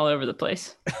looking all over the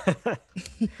place.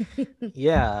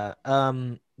 yeah.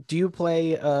 Do you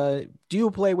play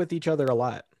with each other a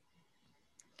lot?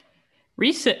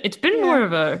 It's been more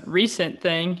of a recent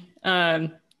thing.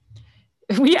 I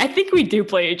think we do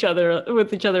play with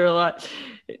each other a lot.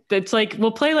 It's like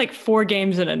we'll play like 4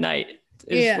 games in a night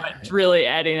is what's really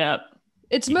adding up.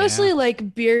 It's mostly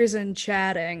like beers and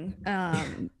chatting.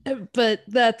 But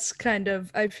that's kind of,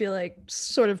 I feel like,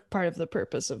 sort of part of the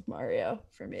purpose of Mario,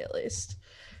 for me at least,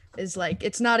 is like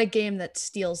it's not a game that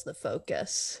steals the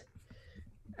focus.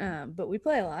 But we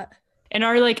play a lot. And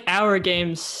our like hour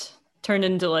games turn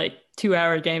into like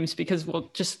 2-hour games because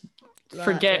we'll just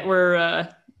forget we're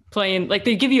playing. Like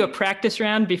they give you a practice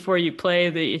round before you play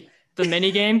the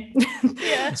mini game.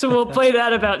 Yeah. So we'll play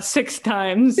that about 6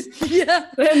 times. Yeah.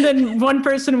 And then one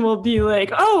person will be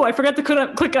like, "Oh, I forgot to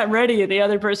click on ready." And the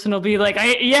other person will be like,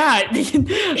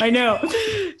 I know.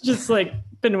 Just like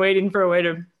been waiting for a way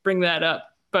to bring that up.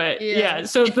 But yeah,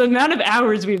 so the amount of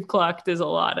hours we've clocked is a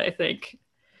lot, I think.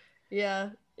 Yeah.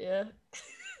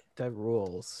 That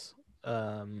rules.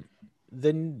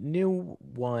 The new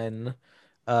one.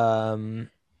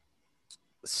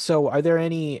 So are there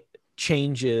any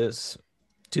changes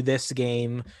to this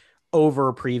game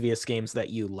over previous games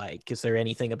that you like? Is there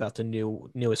anything about the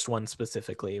newest one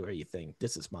specifically where you think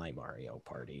this is my Mario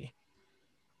Party?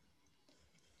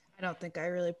 I don't think I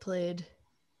really played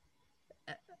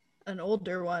an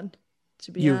older one,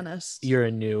 to be honest. You're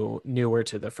newer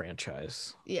to the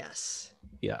franchise. Yes.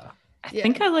 Yeah. I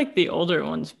think I like the older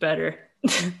ones better.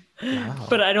 Wow.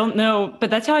 But I don't know. But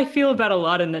that's how I feel about a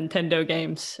lot of Nintendo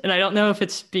games. And I don't know if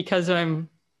it's because I'm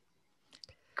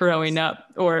growing up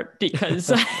or because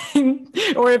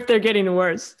or if they're getting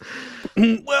worse.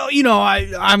 Well,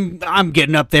 I'm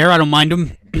getting up there. I don't mind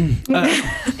them. You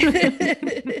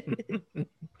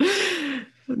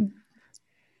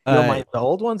don't mind the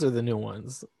old ones or the new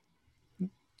ones?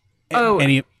 Oh,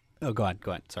 go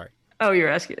on. Sorry. Oh, you're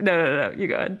asking? No. You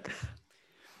go ahead.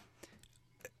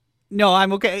 No,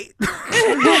 I'm okay.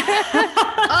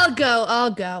 I'll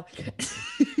go.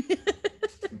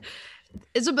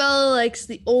 Isabella likes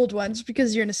the old ones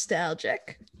because you're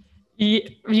nostalgic.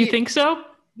 You think so?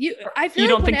 I feel you like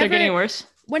don't think they're getting worse?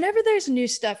 Whenever there's new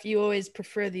stuff, you always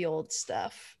prefer the old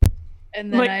stuff.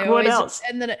 And then like what else?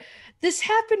 And then this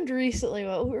happened recently.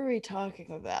 What were we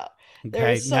talking about? Okay,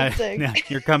 there was something. Now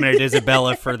you're coming at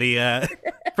Isabella for the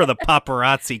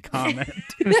paparazzi comment.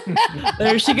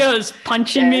 There she goes,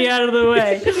 punching me out of the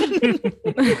way.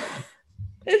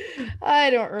 I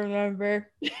don't remember.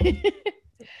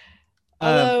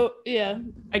 Although, yeah.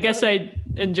 I guess I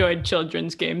enjoyed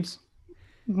children's games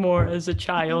more as a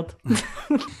child.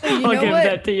 I'll give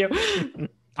that to you.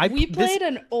 We played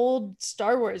an old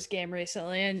Star Wars game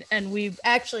recently, and we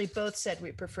actually both said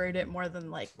we preferred it more than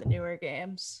like the newer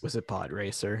games. Was it Pod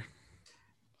Racer?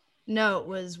 No, it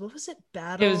was, what was it?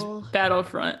 It was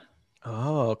Battlefront.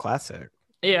 Oh, classic.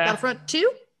 Yeah. Battlefront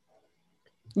 2?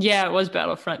 Yeah, it was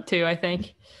Battlefront 2, I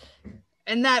think.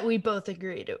 And that we both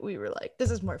agreed. We were like,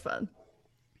 this is more fun.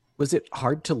 Was it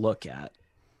hard to look at?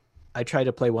 I tried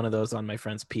to play one of those on my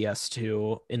friend's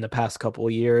PS2 in the past couple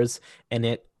of years,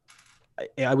 and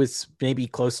I was maybe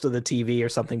close to the TV or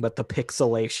something, but the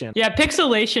pixelation. Yeah,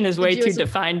 pixelation is way too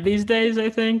defined these days, I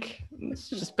think. It's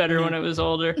just better when it was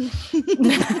older.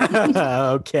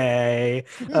 Okay.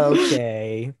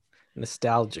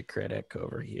 Nostalgia critic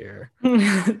over here.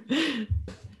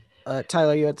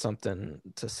 Tyler, you had something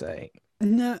to say.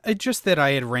 No, it's just that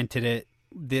I had rented it.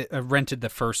 Rented the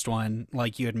first one,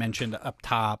 like you had mentioned up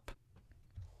top,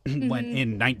 when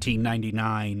in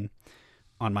 1999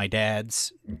 on my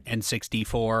dad's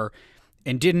N64,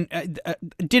 and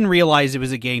didn't realize it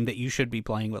was a game that you should be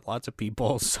playing with lots of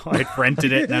people. So I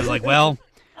rented it, and I was like, well,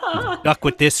 stuck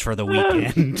with this for the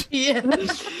weekend. Yeah.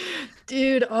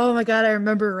 Dude, oh my God, I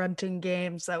remember renting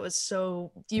games. That was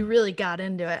you really got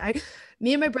into it.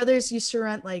 Me and my brothers used to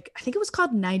rent I think it was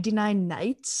called 99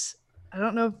 Nights. I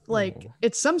don't know if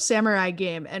it's some samurai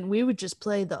game, and we would just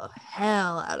play the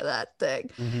hell out of that thing.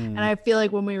 Mm-hmm. And I feel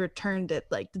like when we returned it,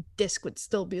 the disc would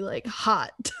still be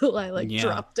hot till I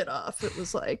dropped it off. It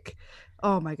was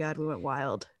oh my God, we went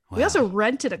wild. Wow. We also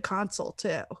rented a console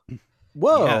too.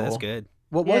 Whoa. Yeah, that's good.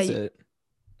 What was it?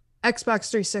 Xbox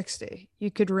 360.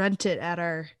 You could rent it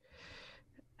at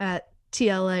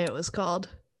TLA, it was called.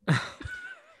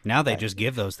 Now they just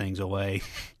give those things away.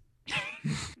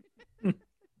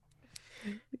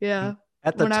 Yeah.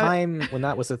 At the time when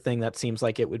that was a thing, that seems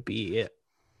like it would be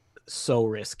so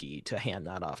risky to hand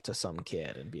that off to some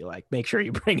kid and be like, make sure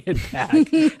you bring it back.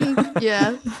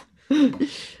 Yeah.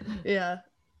 Yeah.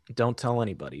 Don't tell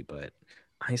anybody, but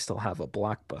I still have a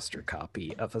Blockbuster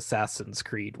copy of Assassin's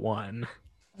Creed 1.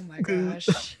 Oh my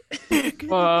gosh.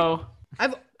 Whoa.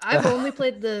 I've only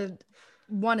played the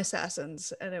one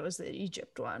Assassins, and it was the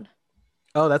Egypt one.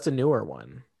 Oh, that's a newer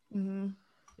one. Mm-hmm.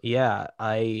 Yeah,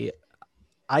 I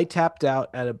tapped out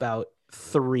at about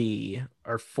 3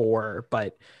 or 4,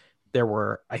 but there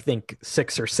were, I think,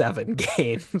 6 or 7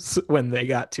 games when they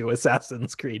got to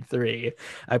Assassin's Creed 3.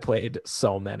 I played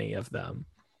so many of them.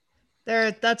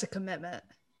 That's a commitment.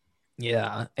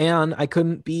 Yeah, and I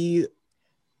couldn't be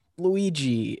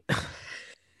Luigi.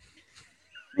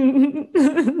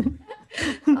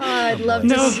 I'd love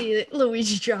to see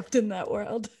Luigi dropped in that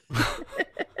world.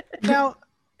 Now,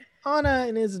 Anna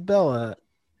and Isabella,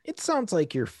 it sounds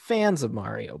like you're fans of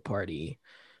Mario Party,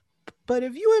 but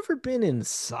have you ever been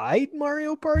inside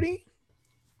Mario Party?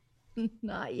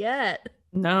 Not yet.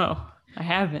 No, I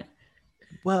haven't.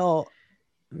 Well,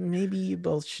 maybe you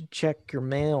both should check your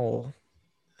mail.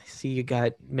 I see you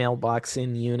got mailbox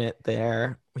in unit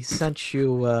there. We sent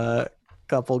you a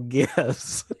couple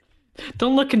gifts.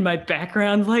 Don't look in my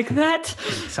background like that.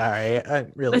 Sorry,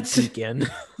 I'm really peeking.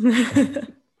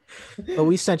 But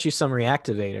we sent you some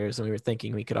reactivators, and we were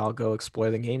thinking we could all go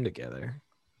explore the game together.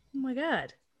 Oh my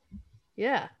God.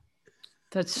 Yeah.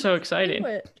 That's so exciting. Do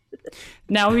it.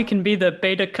 Now we can be the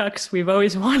beta cucks we've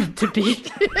always wanted to be.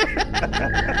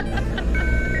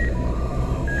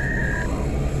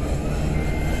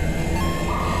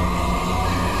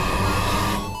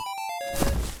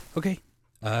 Okay.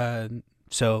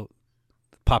 So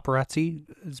paparazzi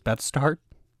is about to start.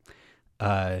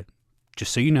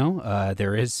 Just so you know,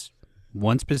 there is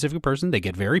one specific person. They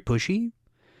get very pushy.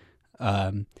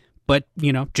 But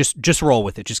just roll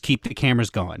with it. Just keep the cameras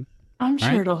going. I'm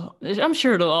sure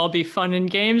it'll all be fun in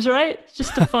games, right?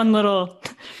 Just a fun little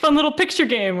picture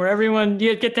game where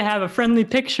you get to have a friendly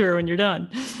picture when you're done.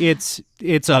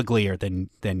 It's uglier than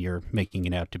you're making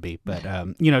it out to be, but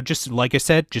just like I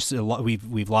said,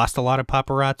 we've lost a lot of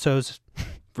paparazzos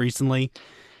recently,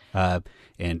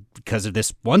 and because of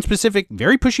this one specific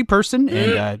very pushy person.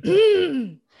 And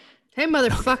hey,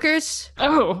 motherfuckers!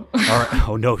 Oh, all right.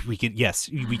 Oh no, we could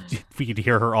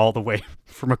hear her all the way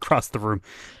from across the room.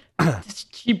 Did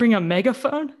she bring a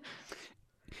megaphone?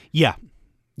 Yeah.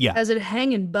 Has it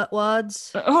hanging butt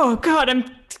wads? Oh God, I'm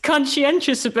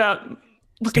conscientious about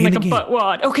looking like a butt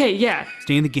wad. Okay, yeah.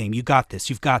 Stay in the game. You got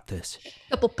this. You've got this.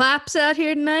 Couple pops out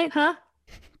here tonight, huh?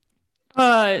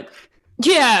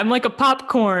 Yeah, I'm like a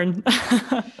popcorn.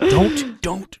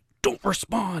 Don't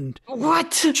respond.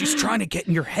 What? She's trying to get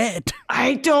in your head.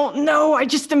 I don't know. I'm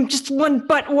just one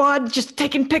butt wad, just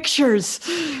taking pictures.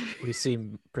 We see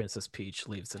Princess Peach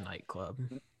leaves the nightclub.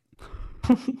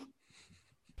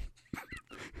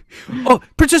 Oh,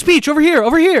 Princess Peach, over here.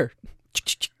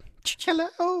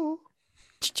 Hello.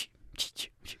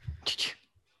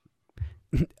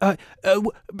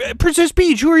 Princess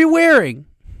Peach, who are you wearing?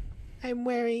 I'm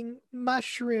wearing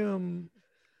mushroom.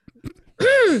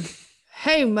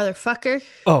 Hey, motherfucker.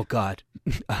 Oh, God.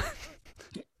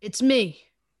 It's me,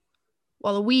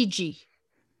 Waluigi.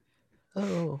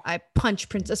 Oh. I punch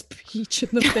Princess Peach in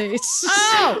the face.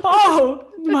 Oh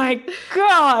my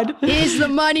God. Here's the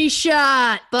money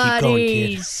shot,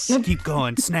 buddies. Keep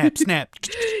going. Snap.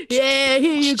 Yeah,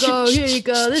 here you go.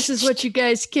 This is what you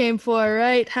guys came for,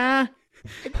 right? Huh?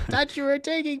 I thought you were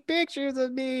taking pictures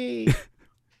of me.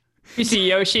 You see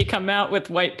Yoshi come out with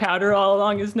white powder all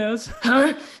along his nose.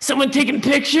 Huh? Someone taking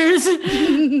pictures?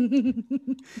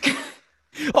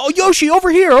 Oh, Yoshi, over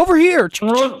here.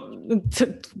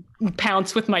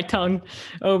 Pounce with my tongue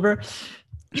over.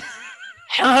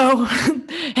 Hello.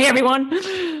 Hey, everyone.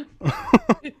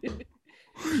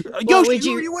 Yoshi,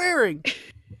 who are you wearing?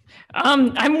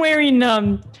 I'm wearing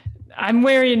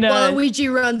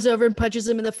Waluigi runs over and punches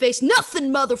him in the face.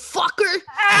 Nothing, motherfucker.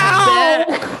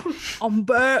 Ow! I'm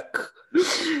back.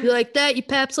 You like that? You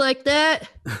paps like that?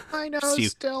 My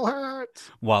nose still hurts.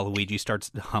 Waluigi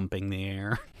starts humping the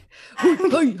air.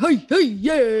 Hey,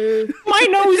 yeah. My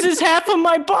nose is half of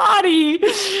my body.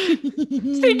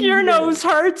 Think your nose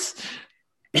hurts.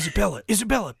 Isabella,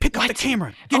 pick up the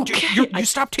camera. You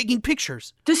stop taking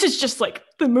pictures. This is just like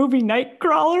the movie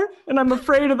Nightcrawler, and I'm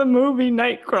afraid of the movie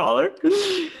Nightcrawler.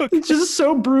 It's just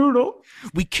so brutal.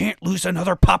 We can't lose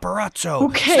another paparazzo.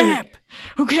 Okay. Snap.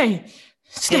 Okay.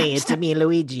 Hey, it's me,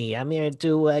 Luigi. I'm here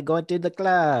to go to the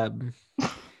club.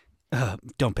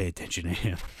 Don't pay attention to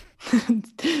him.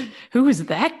 Who is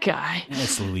that guy?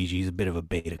 Yes, Luigi's a bit of a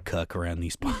beta cuck around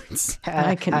these parts.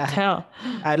 I can tell.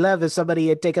 I love if somebody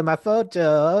had taken my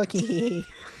photo.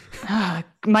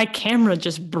 My camera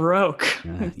just broke.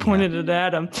 I pointed it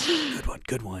at him.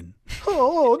 Good one.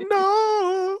 Oh,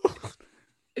 no.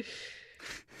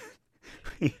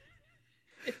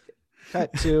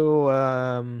 Cut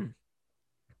to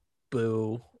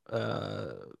Boo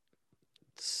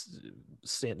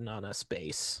sitting on a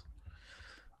space.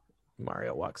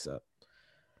 Mario walks up.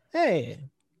 Hey,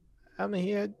 I'm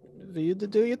here for you to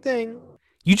do your thing.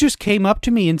 You just came up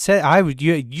to me and said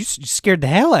you scared the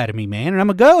hell out of me, man, and I'm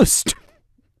a ghost.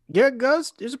 You're a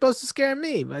ghost? You're supposed to scare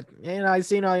me, but I've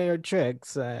seen all your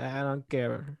tricks. I don't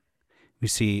care. We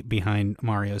see behind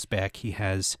Mario's back he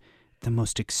has the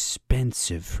most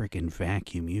expensive freaking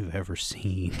vacuum you've ever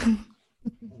seen.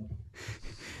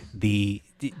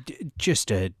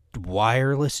 Just a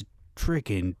wireless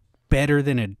freaking better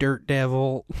than a dirt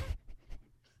devil.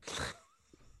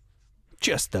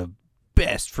 Just the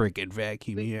best freaking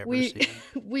vacuum you ever seen.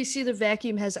 We see the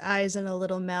vacuum has eyes and a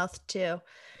little mouth too.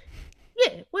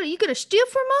 Yeah, what are you gonna steal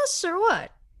from us or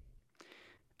what?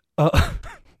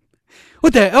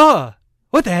 What the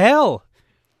hell?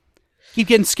 Keep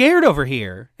getting scared over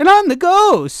here, and I'm the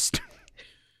ghost.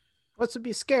 What's to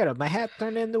be scared of? My hat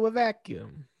turned into a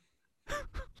vacuum.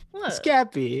 What?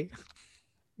 Scappy.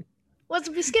 What's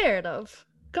to be scared of?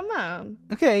 Come on.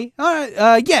 Okay, all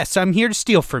right. Yes, I'm here to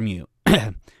steal from you.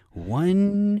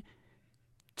 One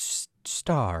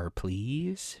star,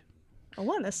 please. I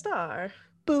want a star.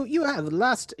 Boo, you have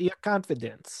lost your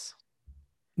confidence.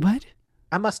 What?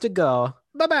 I must go.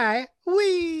 Bye-bye.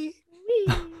 Wee.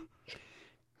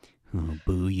 Oh,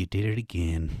 Boo, you did it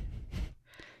again.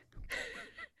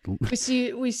 We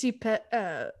see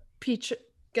Peach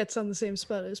gets on the same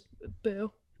spot as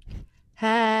Boo.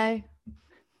 Hey.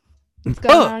 What's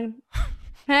going on?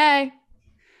 Hey.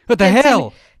 What the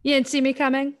hell? You didn't see me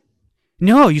coming?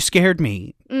 No, you scared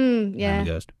me. Yeah. I'm a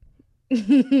ghost.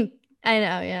 I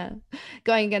know, yeah.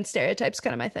 Going against stereotypes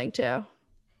kind of my thing too.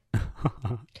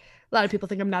 A lot of people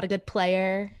think I'm not a good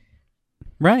player.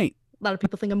 Right. A lot of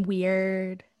people think I'm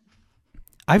weird.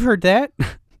 I've heard that.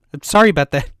 I'm sorry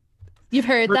about that. You've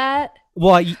heard that?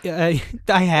 Well, I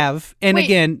have. And Wait.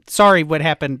 Again, sorry what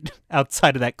happened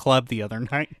outside of that club the other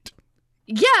night.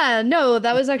 Yeah, no,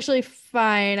 that was actually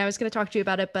fine. I was going to talk to you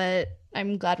about it, but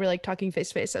I'm glad we're like talking face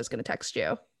to face. I was going to text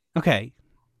you. Okay.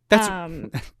 That's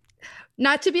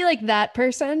not to be like that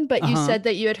person, but you said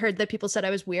that you had heard that people said I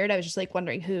was weird. I was just like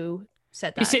wondering who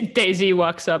said that. You see Daisy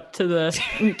walks up to the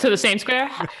same square.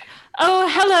 Oh,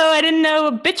 hello. I didn't know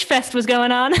a bitch fest was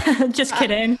going on. Just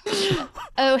kidding.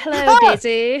 Oh, hello,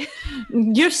 Daisy.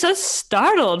 You're so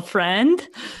startled, friend.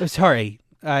 Oh, sorry.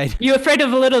 You afraid of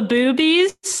little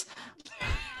boobies?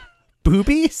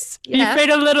 Boobies? Yeah. You afraid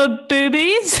of little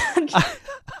boobies?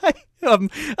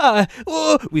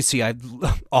 We see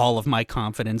all of my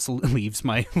confidence leaves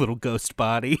my little ghost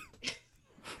body.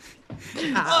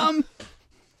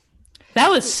 That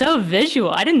was so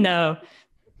visual. I didn't know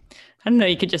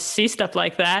you could just see stuff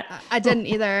like that. I didn't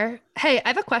either. Hey, I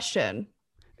have a question.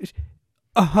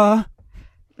 Uh-huh.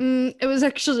 It was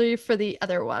actually for the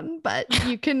other one, but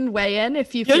you can weigh in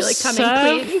if you You're feel like coming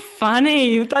so clean. funny.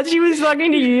 You thought she was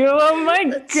talking to you? Oh my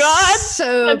God.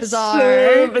 So That's bizarre.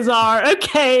 So bizarre.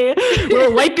 Okay.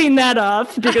 We're wiping that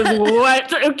off because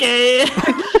what? Okay.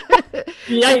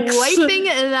 Yikes. Wiping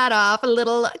that off, a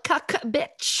little cuck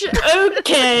bitch.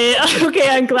 Okay. Okay.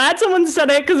 I'm glad someone said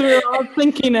it because we were all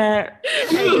thinking it.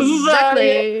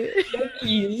 Exactly.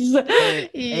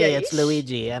 Hey, it's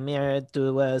Luigi. I'm here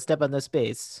to step on the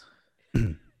space.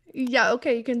 Yeah,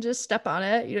 okay, you can just step on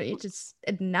it. You don't need to just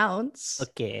announce.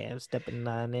 Okay, I'm stepping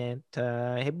on it.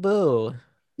 Hey, Boo.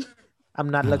 I'm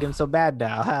not looking so bad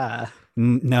now, huh?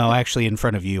 No, actually, in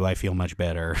front of you, I feel much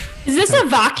better. Is this a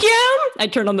vacuum? I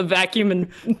turn on the vacuum and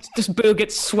this Boo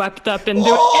gets swept up into it.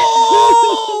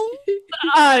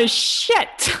 Oh,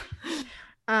 shit.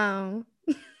 It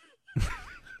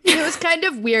was kind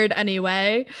of weird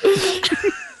anyway.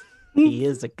 He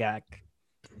is a cock.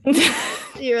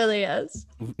 He really is.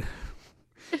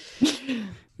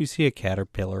 You see a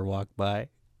caterpillar walk by.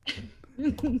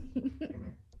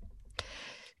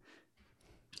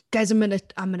 Guys, I'm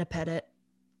gonna pet it.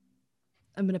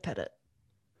 I'm gonna pet it.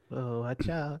 Oh, watch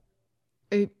out.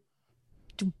 You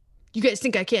guys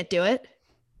think I can't do it?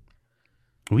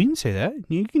 We didn't say that.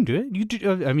 You can do it. You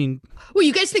do. I mean, Well,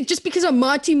 you guys think just because I'm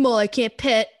Monty Mole, I can't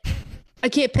pet a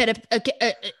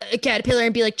caterpillar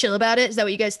and be like chill about it? Is that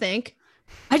what you guys think?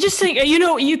 I just think,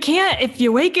 you can't, if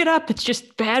you wake it up, it's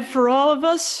just bad for all of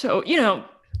us. So,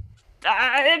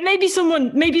 maybe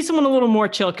someone a little more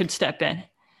chill could step in.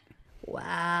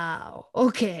 Wow.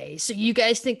 Okay. So you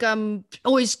guys think I'm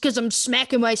always because I'm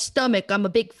smacking my stomach, I'm a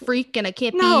big freak and I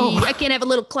can't have a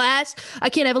little class. I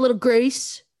can't have a little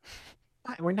grace.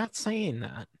 We're not saying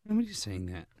that. nobody's saying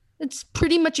that. It's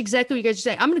pretty much exactly what you guys are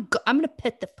saying. I'm gonna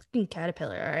pet the fucking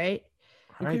caterpillar, all right?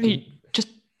 All right. Just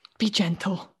be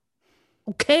gentle.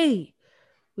 Okay.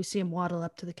 We see him waddle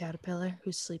up to the caterpillar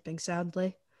who's sleeping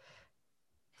soundly.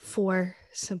 4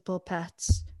 simple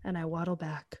pets, and I waddle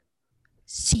back.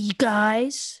 See,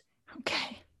 guys?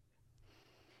 Okay.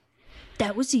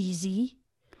 That was easy.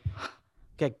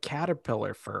 Get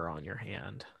caterpillar fur on your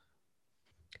hand.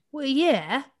 Well,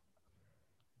 yeah.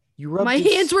 You rubbed My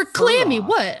his hands were fur clammy. off.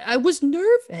 What? I was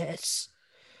nervous.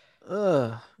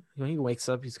 Ugh. When he wakes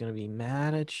up, he's gonna be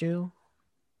mad at you.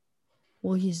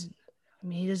 Well, he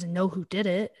doesn't know who did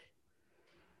it.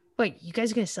 Wait, you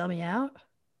guys are gonna sell me out?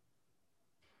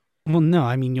 Well, no.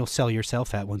 I mean, you'll sell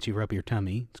yourself out once you rub your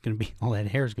tummy. It's gonna be all that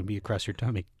hair is gonna be across your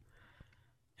tummy.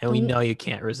 And we know you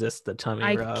can't resist the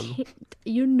tummy rub.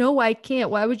 You know I can't.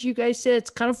 Why would you guys say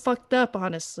it's kind of fucked up,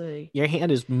 honestly? Your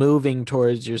hand is moving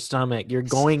towards your stomach. You're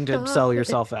going to sell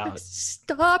yourself out.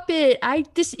 Stop it.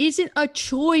 This isn't a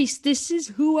choice. This is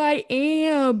who I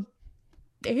am.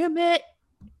 Damn it.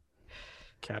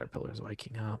 Caterpillar's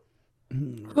waking up.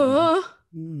 Huh?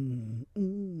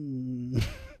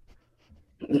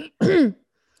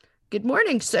 Good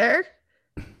morning, sir.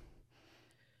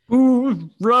 Who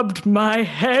rubbed my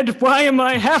head? Why am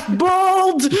I half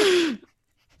bald?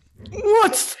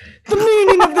 What's the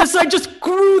meaning of this? I just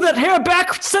grew that hair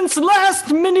back since last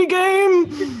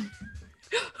minigame.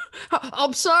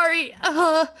 I'm sorry.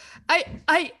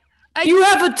 You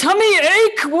have a tummy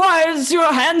ache? Why is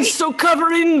your hand so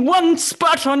covered in one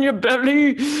spot on your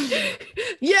belly?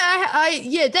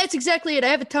 Yeah, that's exactly it. I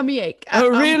have a tummy ache. Oh,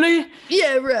 really?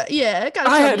 Yeah, right. Yeah, I got a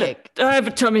tummy ache. I have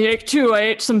a tummy ache too. I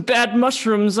ate some bad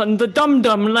mushrooms on the Dum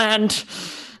Dum Land.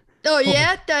 Oh,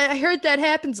 yeah? I heard that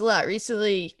happens a lot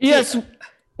recently. Yes. Yeah.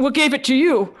 What gave it to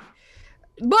you?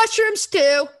 Mushrooms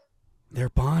too. They're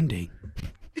bonding.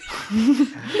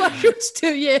 Mushrooms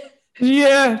too, yeah.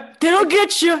 Yeah, they'll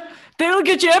get you. They'll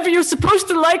get you ever. You're supposed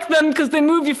to like them because they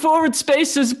move you forward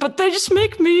spaces, but they just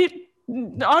make me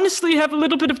honestly have a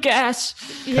little bit of gas.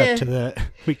 Yeah.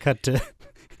 We cut to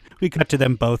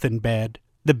them both in bed.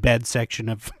 The bed section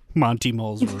of Monty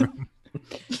Mole's room.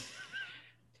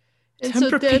 And so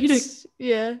that's,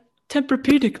 yeah.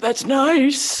 Tempur-Pedic, that's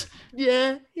nice.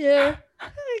 Yeah.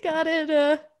 I got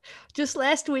it just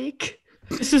last week.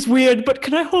 This is weird, but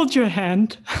can I hold your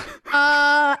hand?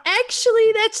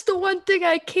 Actually, that's the one thing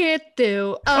I can't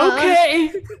do.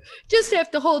 Okay. Just have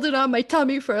to hold it on my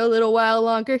tummy for a little while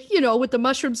longer, with the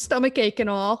mushroom stomach ache and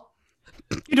all.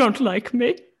 You don't like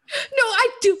me? No, I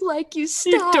do like you.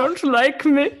 Stop. You don't like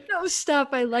me? No, stop.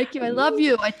 I like you. I love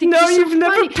you. I think No, you're so you've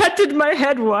never funny. petted my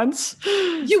head once.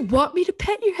 You want me to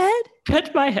pet your head?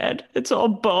 Pet my head. It's all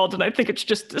bald, and I think it's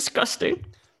just disgusting.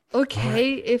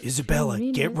 Okay, if Isabella, you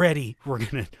mean get it. ready. We're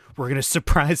gonna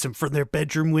surprise them from their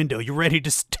bedroom window. You ready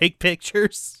to take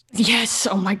pictures? Yes.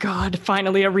 Oh my God!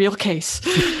 Finally, a real case.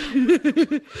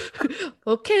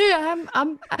 Okay,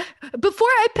 I'm. Before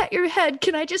I pet your head,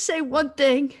 can I just say one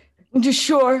thing? Just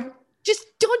sure. Just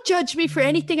don't judge me for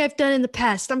anything I've done in the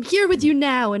past. I'm here with you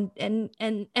now, and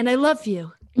I love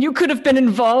you. You could have been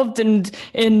involved in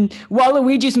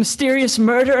Waluigi's mysterious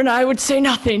murder, and I would say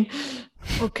nothing.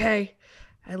 Okay,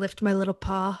 I lift my little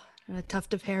paw, and a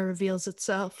tuft of hair reveals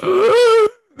itself.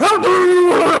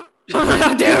 How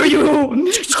dare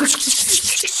you!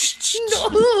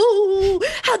 No!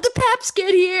 How'd the paps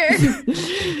get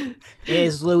here?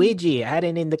 Is Luigi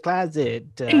hiding in the closet?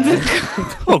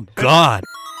 Oh God!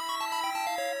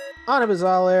 Anna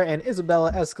Bezahler and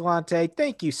Isabella Escalante,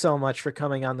 thank you so much for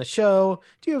coming on the show.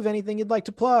 Do you have anything you'd like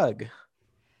to plug?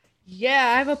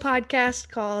 Yeah, I have a podcast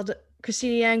called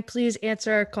Christina Yang, Please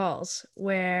Answer Our Calls,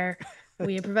 where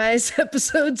we improvise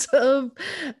episodes of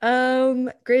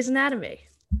Grey's Anatomy.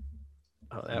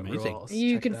 Oh, that Amazing. rules.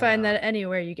 You Check can find out. that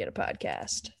anywhere you get a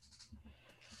podcast.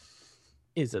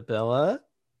 Isabella.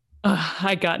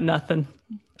 I got nothing.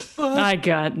 I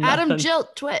got nothing. Adam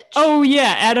Jilt, Twitch. Oh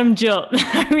yeah, Adam Jilt.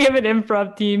 We have an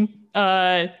improv team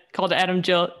called Adam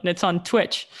Jilt, and it's on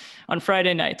Twitch on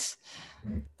Friday nights.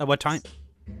 At what time?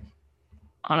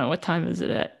 I don't know, what time is it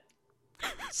at?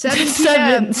 7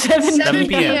 p.m. 7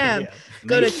 p.m.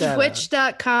 Go to Make that up.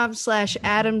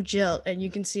 twitch.com/Adam Jilt, and you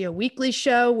can see a weekly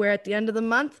show where at the end of the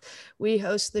month, we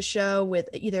host the show with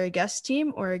either a guest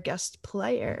team or a guest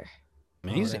player.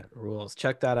 Amazing. That rules.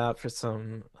 Check that out for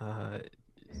some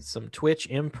Twitch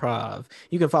improv.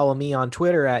 You can follow me on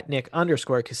Twitter at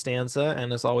Nick_Costanza.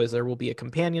 And as always, there will be a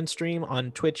companion stream on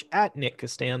Twitch at Nick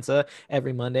Costanza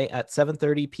every Monday at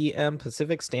 7:30 p.m.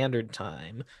 Pacific Standard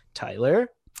Time. Tyler?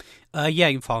 Yeah,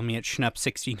 you can follow me at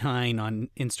Schnupp69 on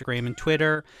Instagram and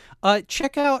Twitter.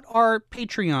 Check out our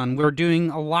Patreon. We're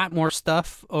doing a lot more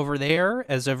stuff over there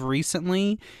as of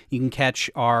recently. You can catch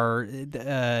our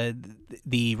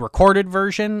the recorded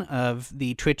version of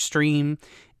the Twitch stream,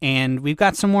 and we've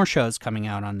got some more shows coming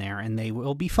out on there, and they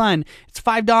will be fun. It's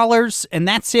 $5, and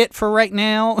that's it for right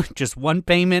now. Just one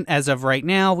payment as of right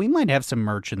now. We might have some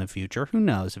merch in the future. Who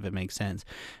knows if it makes sense.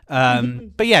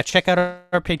 But yeah, check out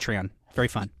our Patreon. Very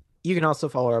fun. You can also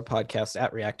follow our podcast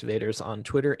at Reactivators on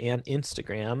Twitter and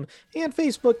Instagram and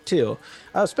Facebook too.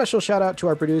 A special shout out to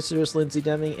our producers, Lindsay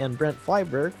Deming and Brent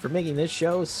Flyberg, for making this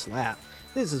show slap.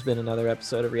 This has been another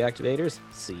episode of Reactivators.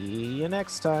 See you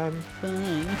next time.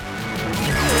 Bye.